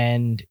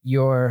 And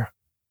your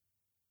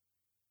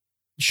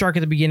shark at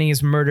the beginning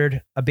is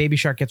murdered. A baby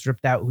shark gets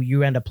ripped out, who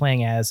you end up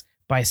playing as,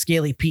 by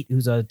Scaly Pete,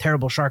 who's a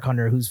terrible shark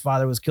hunter whose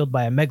father was killed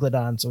by a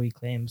megalodon, so he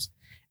claims.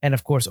 And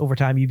of course, over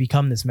time, you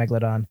become this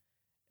megalodon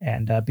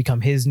and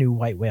become his new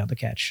white whale to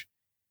catch.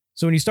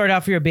 So when you start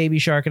out for your baby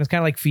shark, and it's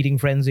kind of like Feeding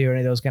Frenzy or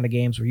any of those kind of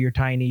games where you're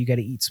tiny, you got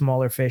to eat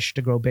smaller fish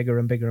to grow bigger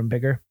and bigger and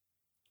bigger.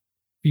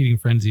 Feeding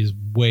Frenzy is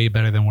way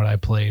better than what I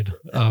played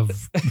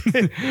of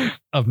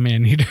of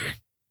Maneater.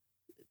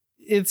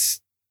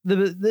 It's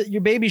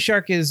your baby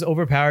shark is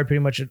overpowered pretty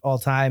much at all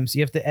times.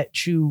 You have to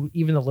chew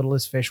even the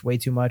littlest fish way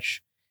too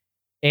much.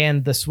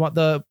 And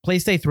the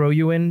place they throw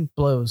you in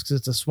blows because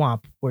it's a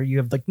swamp where you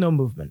have like no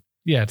movement.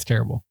 Yeah, it's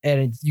terrible.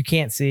 And you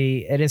can't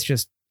see, and it's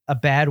just a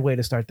bad way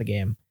to start the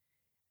game.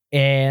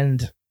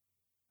 And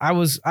I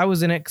was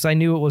in it because I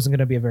knew it wasn't going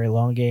to be a very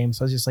long game.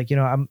 So I was just like,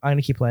 I'm going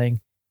to keep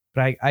playing.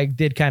 But I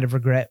did kind of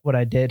regret what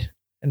I did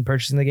in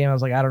purchasing the game. I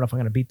was like, I don't know if I'm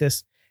going to beat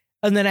this.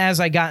 And then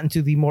as I got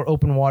into the more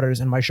open waters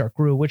and my shark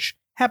grew, which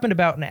happened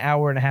about an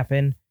hour and a half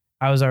in,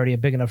 I was already a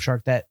big enough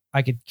shark that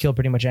I could kill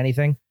pretty much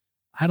anything.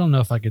 I don't know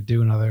if I could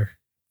do another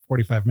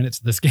 45 minutes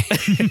of this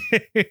game.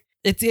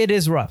 It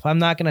is rough. I'm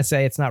not going to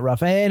say it's not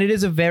rough. And it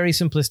is a very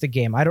simplistic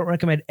game. I don't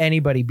recommend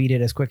anybody beat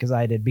it as quick as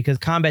I did because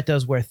combat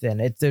does wear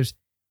thin.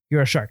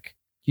 You're a shark.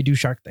 You do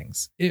shark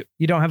things.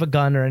 You don't have a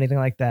gun or anything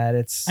like that.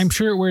 I'm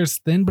sure it wears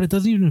thin, but it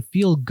doesn't even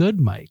feel good,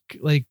 Mike.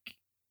 Like,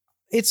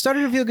 it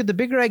started to feel good. The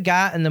bigger I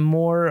got and the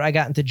more I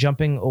got into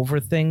jumping over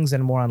things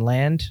and more on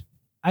land.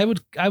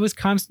 I was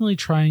constantly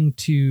trying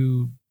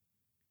to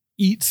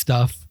eat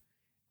stuff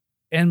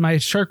and my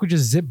shark would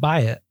just zip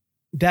by it.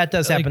 That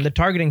does happen. Like, the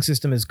targeting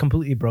system is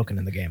completely broken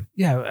in the game.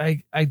 Yeah,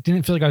 I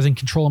didn't feel like I was in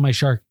control of my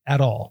shark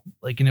at all.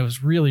 Like, and it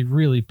was really,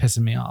 really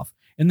pissing me off.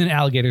 And then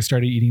alligators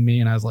started eating me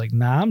and I was like,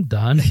 nah, I'm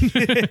done.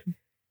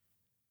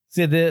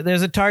 So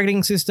there's a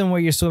targeting system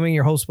where you're swimming.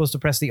 You're supposed to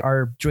press the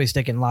R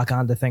joystick and lock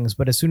onto things.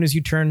 But as soon as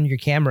you turn your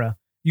camera,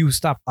 you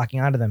stop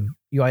locking onto them.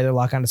 You either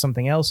lock onto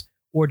something else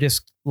or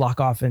just lock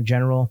off in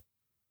general.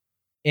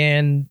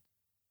 And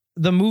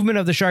the movement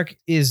of the shark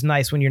is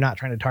nice when you're not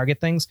trying to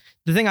target things.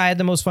 The thing I had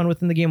the most fun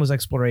with in the game was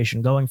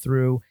exploration, going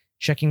through,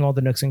 checking all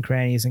the nooks and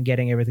crannies and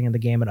getting everything in the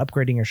game and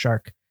upgrading your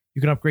shark.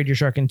 You can upgrade your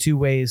shark in two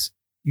ways.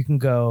 You can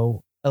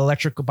go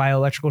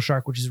bioelectrical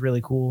shark, which is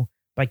really cool,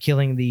 by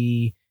killing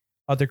the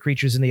other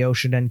creatures in the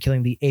ocean and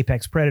killing the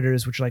apex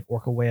predators, which are like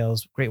orca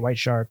whales, great white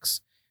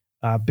sharks,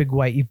 big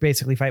white. You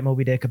basically fight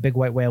Moby Dick, a big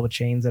white whale with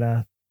chains and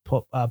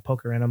a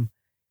poker in them.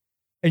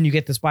 And you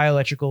get this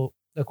bioelectrical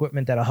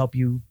equipment that'll help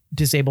you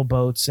disable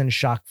boats and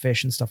shock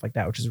fish and stuff like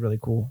that, which is really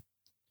cool.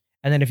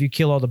 And then if you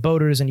kill all the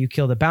boaters and you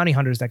kill the bounty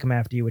hunters that come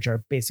after you, which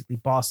are basically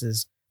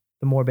bosses,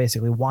 the more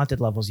basically wanted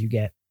levels you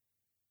get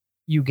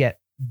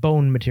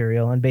bone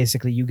material and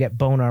basically you get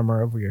bone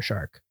armor over your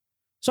shark.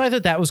 So I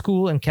thought that was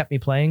cool and kept me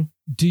playing.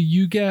 Do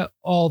you get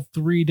all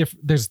three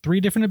different? There's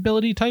three different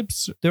ability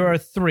types? There are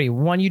three.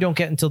 One you don't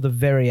get until the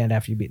very end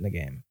after you've beaten the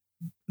game.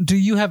 Do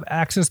you have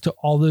access to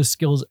all those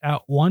skills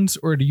at once,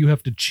 or do you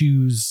have to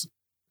choose,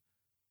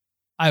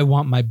 I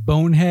want my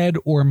bone head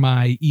or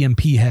my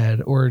EMP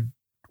head, or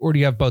do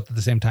you have both at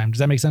the same time? Does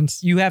that make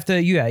sense? You have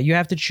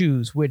to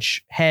choose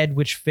which head,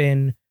 which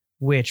fin,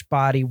 which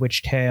body,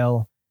 which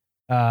tail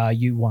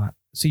you want.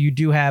 So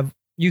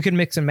you can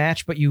mix and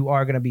match, but you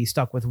are going to be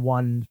stuck with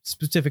one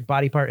specific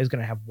body part is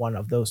going to have one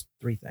of those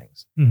three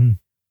things,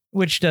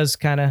 which does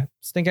kind of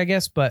stink, I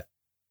guess. But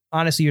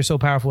honestly, you're so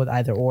powerful with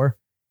either or,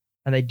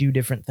 and they do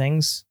different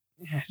things.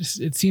 Yeah,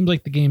 it seems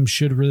like the game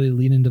should really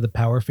lean into the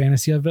power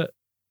fantasy of it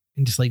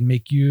and just like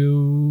make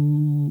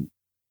you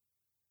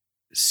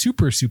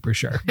super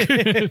shark.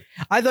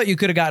 I thought you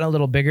could have gotten a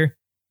little bigger.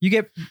 You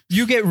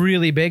get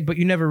really big, but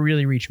you never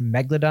really reach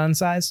megalodon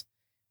size.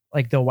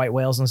 Like the white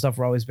whales and stuff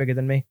were always bigger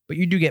than me, but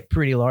you do get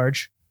pretty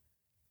large.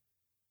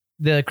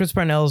 The Chris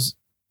Parnell's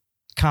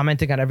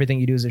commenting on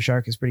everything you do as a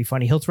shark is pretty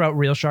funny. He'll throw out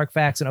real shark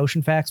facts and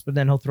ocean facts, but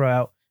then he'll throw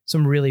out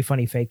some really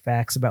funny fake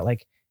facts about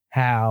like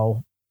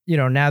how,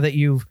 now that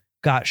you've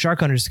got shark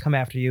hunters to come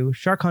after you,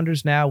 shark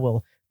hunters now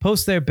will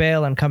post their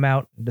bail and come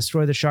out and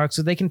destroy the sharks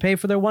so they can pay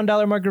for their $1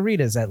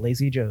 margaritas at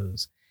Lazy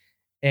Joe's.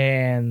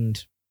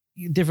 And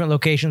different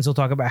locations, he'll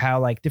talk about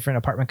how like different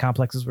apartment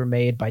complexes were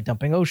made by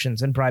dumping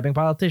oceans and bribing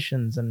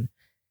politicians, and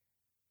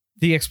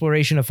the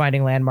exploration of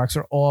finding landmarks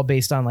are all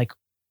based on like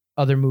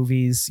other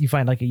movies. You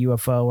find like a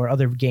UFO or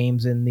other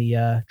games in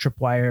the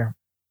Tripwire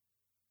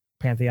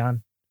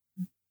pantheon.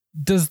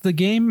 Does the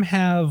game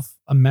have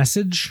a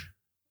message?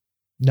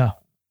 No.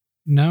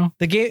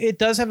 The game, it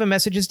does have a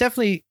message. It's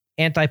definitely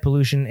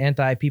anti-pollution,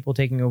 anti-people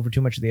taking over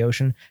too much of the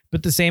ocean, but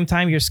at the same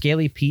time, your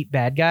Scaly Pete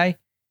bad guy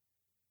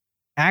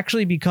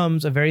actually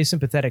becomes a very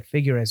sympathetic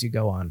figure as you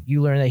go on.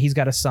 You learn that he's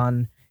got a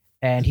son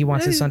and he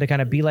wants his son to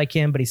kind of be like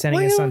him, but he's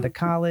sending his son to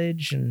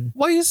college. And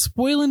why is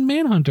spoiling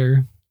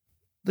Manhunter?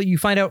 you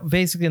find out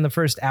basically in the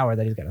first hour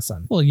that he's got a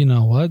son. Well, you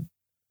know what?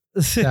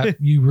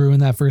 You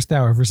ruined that first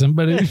hour for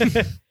somebody.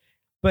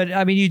 But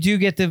I mean, you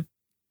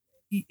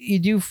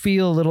do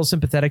feel a little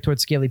sympathetic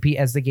towards Scaly Pete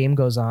as the game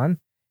goes on.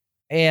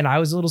 And I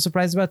was a little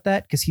surprised about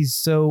that because he's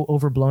so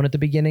overblown at the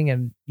beginning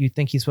and you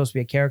think he's supposed to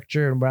be a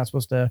caricature and we're not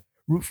supposed to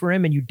root for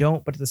him and you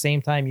don't, but at the same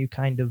time, you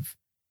kind of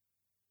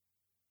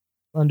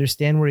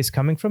understand where he's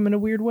coming from in a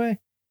weird way.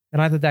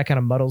 And I thought that kind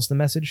of muddles the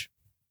message.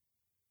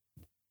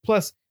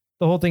 Plus,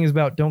 the whole thing is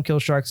about don't kill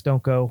sharks,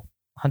 don't go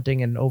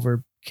hunting and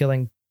over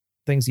killing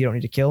things you don't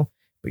need to kill.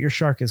 But your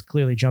shark is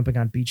clearly jumping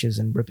on beaches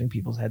and ripping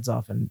people's heads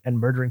off and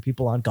murdering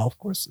people on golf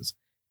courses.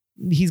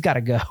 He's got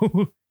to go.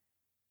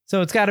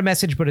 So it's got a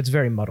message, but it's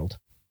very muddled.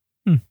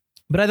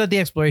 But I thought the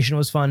exploration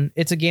was fun.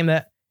 It's a game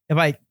that if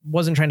I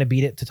wasn't trying to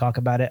beat it to talk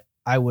about it,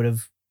 I would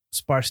have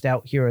sparsed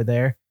out here or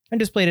there and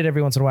just played it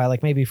every once in a while,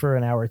 like maybe for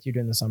an hour or two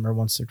during the summer,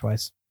 once or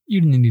twice.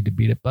 You didn't need to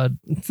beat it, bud.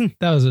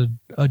 That was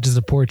just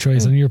a poor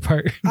choice on your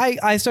part.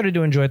 I started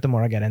to enjoy it the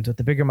more I got into it.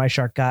 The bigger my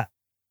shark got,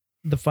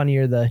 the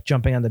funnier the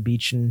jumping on the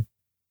beach and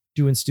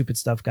doing stupid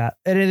stuff got.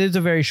 And it is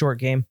a very short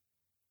game.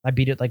 I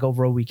beat it like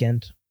over a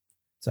weekend.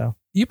 So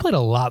you played a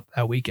lot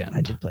that weekend.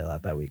 I did play a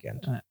lot that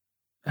weekend.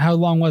 How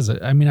long was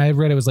it? I mean, I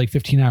read it was like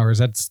 15 hours.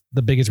 That's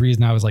the biggest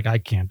reason I was like, I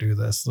can't do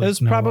this. It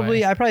was I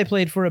probably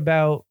played for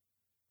about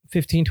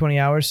 15, 20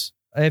 hours.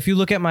 If you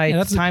look at my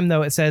time,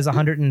 though, it says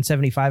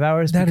 175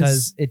 hours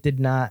because it did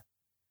not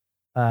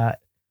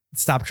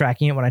stop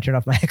tracking it when I turned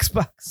off my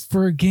Xbox.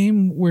 For a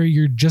game where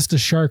you're just a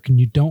shark and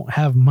you don't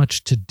have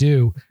much to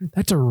do,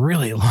 that's a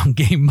really long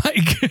game,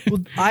 Mike.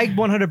 Well, I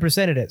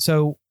 100%ed it.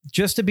 So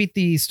just to beat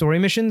the story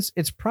missions,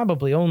 it's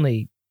probably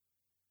only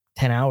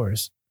 10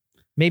 hours.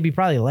 Maybe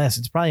probably less.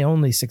 It's probably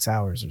only 6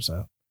 hours or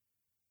so.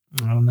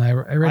 I don't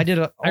know. I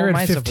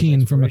read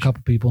 15 from a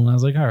couple people and I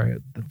was like, all right.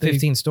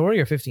 15 story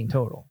or 15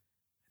 total?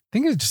 I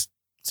think it's just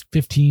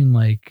 15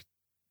 like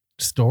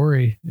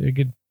story.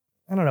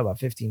 I don't know about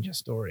 15 just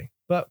story,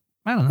 but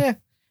I don't know. Yeah,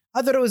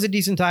 I thought it was a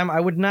decent time. I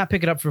would not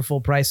pick it up for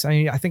full price. I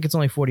mean, I think it's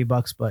only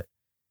 $40, but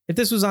if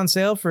this was on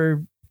sale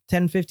for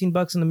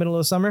 $10-15 in the middle of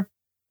the summer,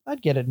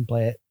 I'd get it and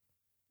play it.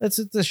 It's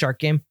a shark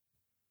game.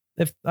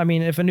 If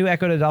a new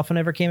Echo the Dolphin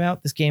ever came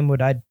out, this game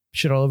I'd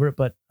shit all over it,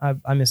 but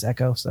I miss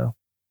Echo, so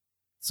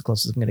it's the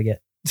closest I'm going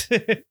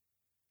to get.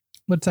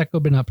 What's Echo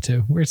been up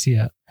to? Where's he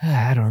at?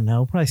 I don't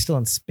know. Probably still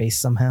in space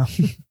somehow.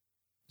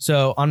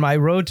 So on my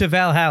road to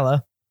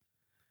Valhalla,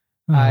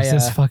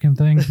 this fucking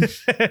thing.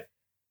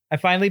 I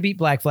finally beat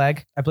Black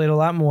Flag. I played a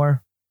lot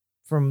more.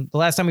 From the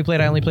last time we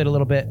played, I only played a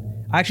little bit.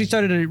 I actually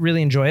started to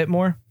really enjoy it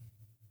more.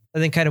 I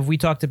think kind of we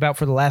talked about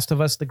for The Last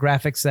of Us, the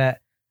graphics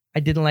that I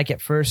didn't like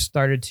at first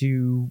started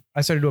to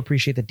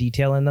appreciate the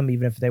detail in them,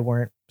 even if they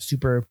weren't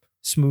super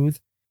smooth.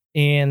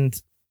 And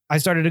I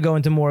started to go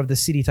into more of the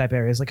city type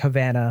areas like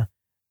Havana,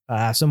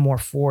 some more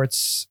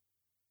forts,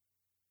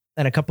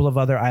 and a couple of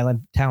other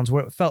island towns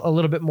where it felt a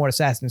little bit more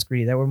Assassin's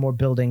Creed. There were more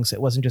buildings. It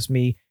wasn't just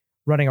me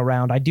running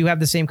around. I do have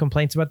the same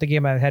complaints about the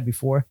game I had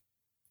before.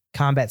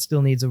 Combat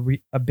still needs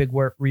a big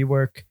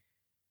rework.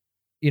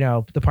 You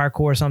know, the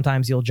parkour,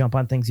 sometimes you'll jump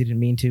on things you didn't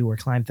mean to or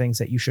climb things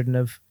that you shouldn't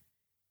have.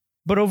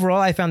 But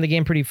overall, I found the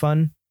game pretty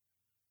fun.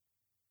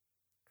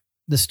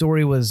 The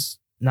story was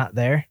not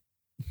there.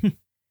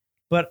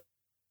 But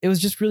it was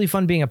just really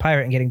fun being a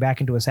pirate and getting back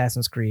into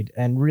Assassin's Creed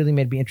and really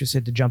made me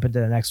interested to jump into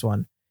the next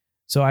one.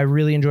 So I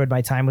really enjoyed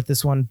my time with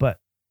this one, but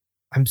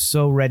I'm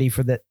so ready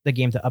for the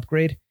game to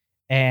upgrade.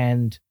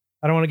 And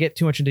I don't want to get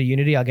too much into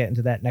Unity. I'll get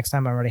into that next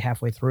time. I'm already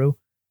halfway through.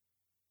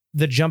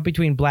 The jump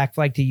between Black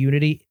Flag to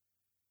Unity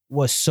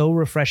was so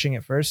refreshing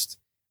at first.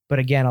 But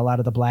again, a lot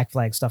of the Black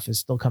Flag stuff is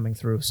still coming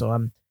through. So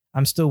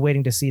I'm still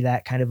waiting to see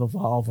that kind of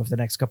evolve over the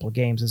next couple of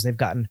games as they've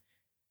gotten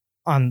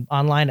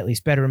online at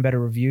least better and better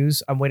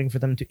reviews. I'm waiting for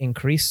them to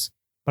increase,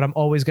 but I'm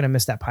always going to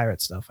miss that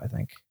pirate stuff, I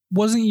think.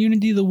 Wasn't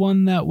Unity the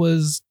one that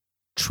was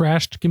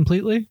trashed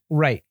completely?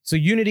 Right. So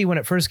Unity, when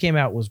it first came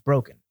out, was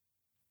broken.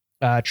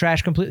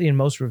 Trashed completely in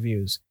most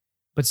reviews.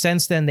 But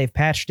since then, they've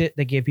patched it.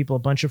 They gave people a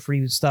bunch of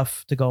free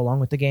stuff to go along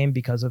with the game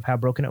because of how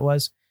broken it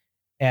was.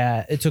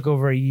 It took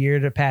over a year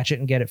to patch it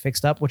and get it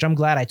fixed up, which I'm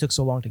glad I took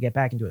so long to get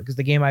back into it because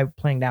the game I'm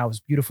playing now is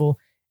beautiful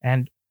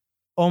and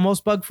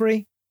almost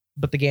bug-free,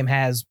 but the game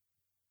has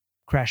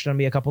crashed on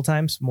me a couple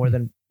times, more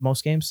than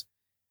most games.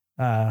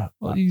 Well,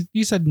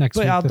 you said next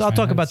week. I'll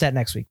talk about that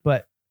next week.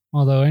 But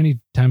although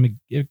anytime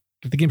if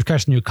the game's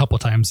crashing you a couple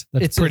times,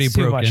 that's pretty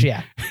broken. Too much,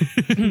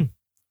 yeah.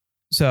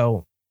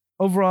 So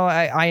overall,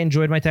 I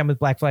enjoyed my time with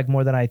Black Flag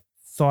more than I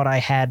thought I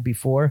had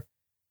before.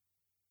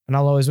 And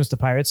I'll always miss the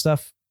pirate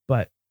stuff,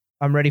 but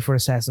I'm ready for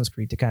Assassin's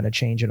Creed to kind of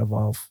change and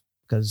evolve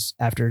because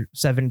after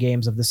 7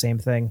 games of the same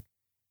thing,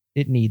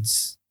 it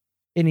needs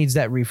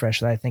that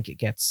refresh that I think it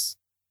gets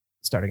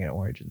starting at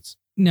Origins.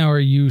 Now, are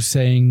you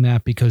saying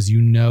that because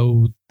you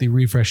know the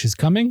refresh is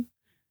coming?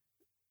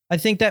 I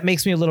think that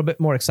makes me a little bit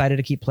more excited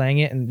to keep playing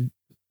it and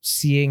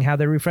seeing how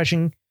they're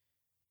refreshing.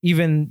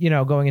 Even,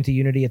 going into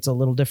Unity, it's a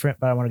little different,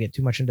 but I don't want to get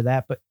too much into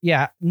that. But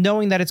yeah,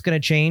 knowing that it's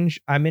going to change,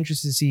 I'm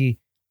interested to see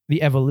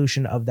the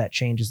evolution of that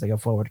change as they go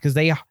forward because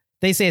they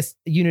They say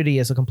Unity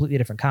is a completely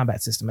different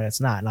combat system, and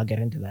it's not, and I'll get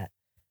into that.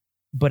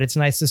 But it's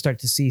nice to start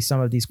to see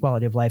some of these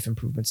quality of life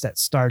improvements that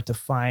start to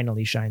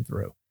finally shine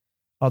through.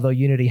 Although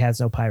Unity has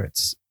no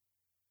pirates.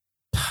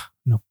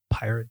 No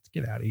pirates.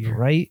 Get out of here.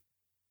 Right?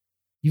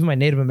 Even my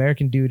Native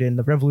American dude in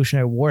the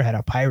Revolutionary War had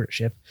a pirate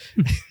ship.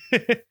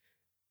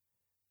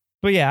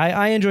 But yeah,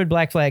 I enjoyed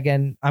Black Flag,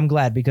 and I'm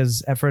glad,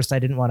 because at first I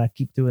didn't want to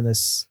keep doing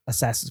this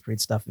Assassin's Creed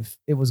stuff if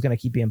it was going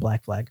to keep being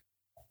Black Flag.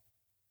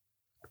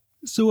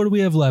 So what do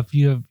we have left?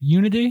 You have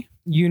Unity?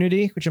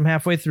 Unity, which I'm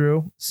halfway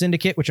through.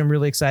 Syndicate, which I'm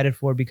really excited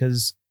for,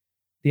 because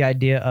the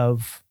idea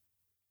of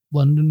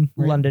London.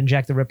 Right? London,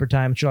 Jack the Ripper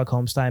time, Sherlock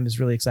Holmes time is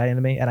really exciting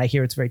to me. And I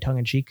hear it's very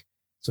tongue-in-cheek,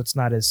 so it's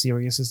not as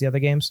serious as the other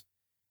games.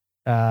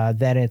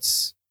 Then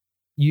it's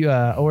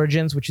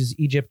Origins, which is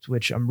Egypt,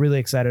 which I'm really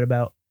excited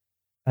about.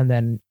 And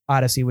then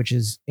Odyssey, which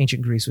is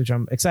ancient Greece, which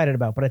I'm excited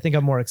about. But I think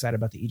I'm more excited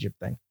about the Egypt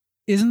thing.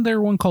 Isn't there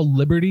one called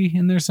Liberty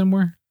in there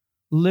somewhere?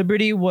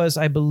 Liberty was,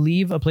 I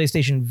believe, a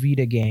PlayStation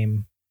Vita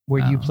game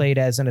where you played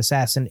as an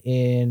assassin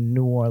in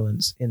New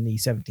Orleans in the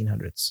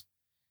 1700s.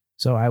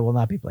 So I will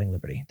not be playing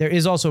Liberty. There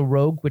is also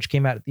Rogue, which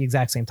came out at the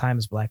exact same time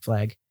as Black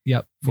Flag.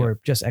 Yep.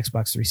 For just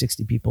Xbox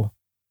 360 people.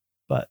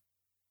 But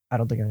I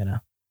don't think I'm going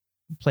to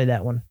play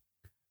that one.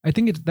 I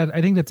think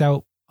that's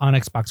out on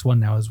Xbox One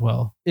now as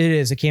well. It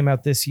is. It came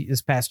out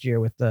this past year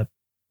with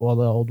all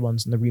the old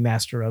ones and the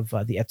remaster of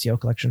the Ezio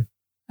collection.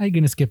 How you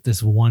gonna skip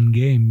this one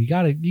game? You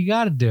gotta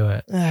do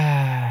it.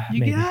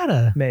 Maybe.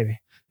 Gotta. Maybe.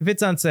 If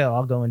it's on sale,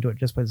 I'll go into it.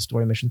 Just play the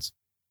story missions.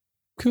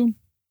 Cool.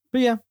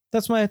 But yeah,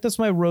 that's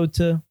my road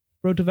to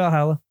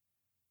Valhalla.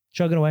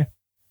 Chugging away.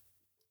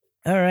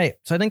 All right.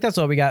 So I think that's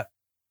all we got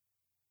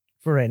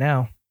for right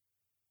now.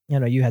 You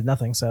know, you had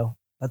nothing, so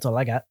that's all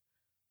I got.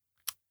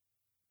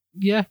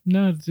 Yeah,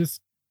 no, it's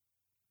just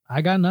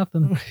I got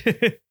nothing.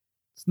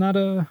 It's not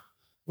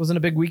wasn't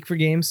a big week for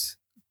games.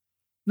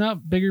 No,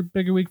 bigger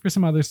week for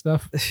some other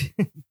stuff.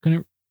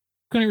 couldn't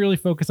really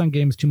focus on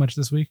games too much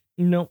this week.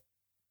 Nope.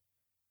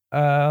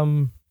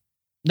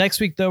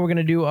 Next week though, we're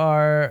gonna do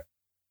our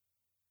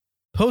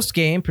post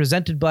game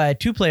presented by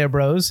Two Player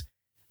Bros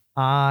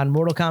on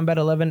Mortal Kombat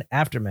 11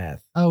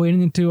 Aftermath. Oh,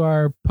 waiting into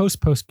our post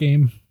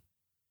game.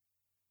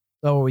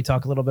 Oh, where we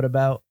talk a little bit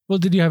about. Well,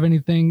 did you have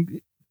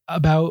anything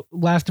about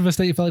Last of Us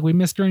that you felt like we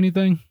missed or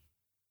anything?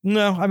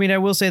 No, I mean, I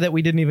will say that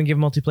we didn't even give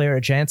multiplayer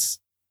a chance.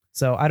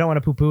 So I don't want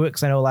to poo-poo it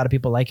because I know a lot of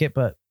people like it,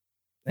 but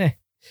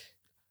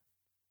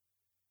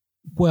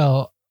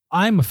Well,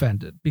 I'm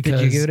offended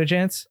because... Did you give it a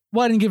chance?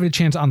 Well, I didn't give it a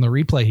chance on the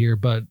replay here,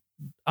 but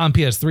on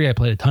PS3, I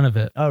played a ton of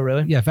it. Oh,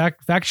 really? Yeah,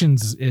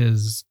 Factions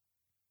is...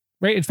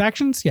 Right? It's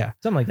Factions? Yeah.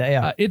 Something like that,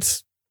 yeah.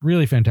 It's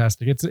really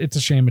fantastic. It's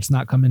a shame it's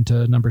not coming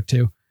to number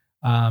 2.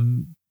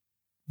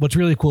 What's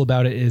really cool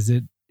about it is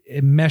it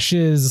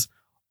meshes...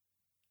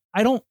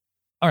 I don't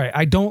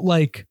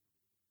like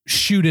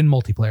shoot-in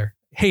multiplayer.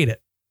 Hate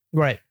it.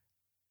 Right.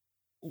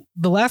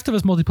 The Last of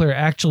Us multiplayer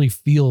actually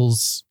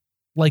feels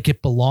like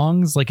it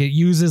belongs. Like it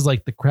uses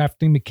like the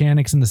crafting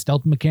mechanics and the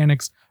stealth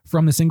mechanics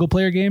from the single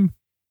player game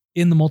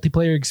in the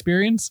multiplayer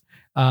experience.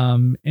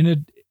 I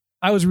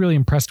was really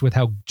impressed with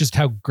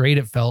how great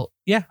it felt.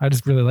 Yeah, I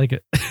just really like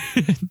it.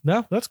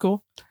 No, that's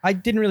cool. I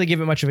didn't really give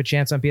it much of a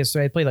chance on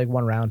PS3. I played like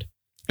one round.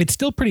 It's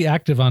still pretty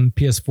active on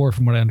PS4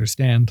 from what I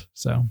understand.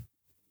 So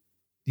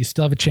you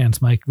still have a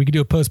chance, Mike. We could do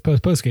a post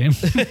game.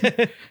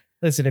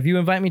 Listen, if you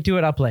invite me to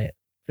it, I'll play it.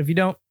 If you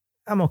don't,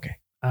 I'm okay.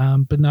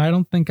 But no, I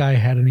don't think I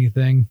had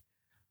anything.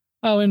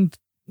 Oh, and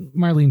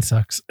Marlene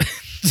sucks.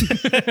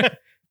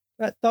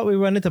 I thought we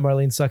went into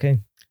Marlene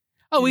sucking.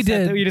 Oh, we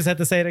did. You just had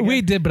to say it again.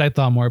 We did, but I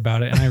thought more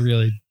about it, and I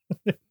really...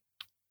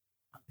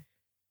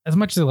 As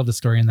much as I love the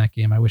story in that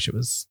game, I wish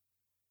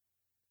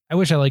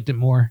I liked it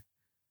more.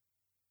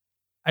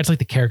 I just like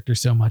the character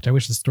so much. I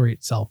wish the story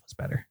itself was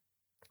better.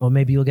 Well,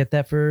 maybe you'll get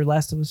that for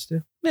Last of Us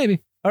too.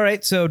 Maybe. All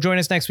right, so join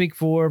us next week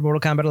for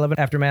Mortal Kombat 11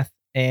 Aftermath.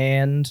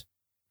 And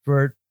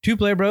for Two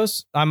Player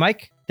Bros, I'm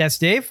Mike. That's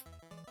Dave.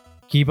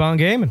 Keep on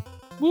gaming.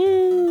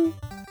 Woo!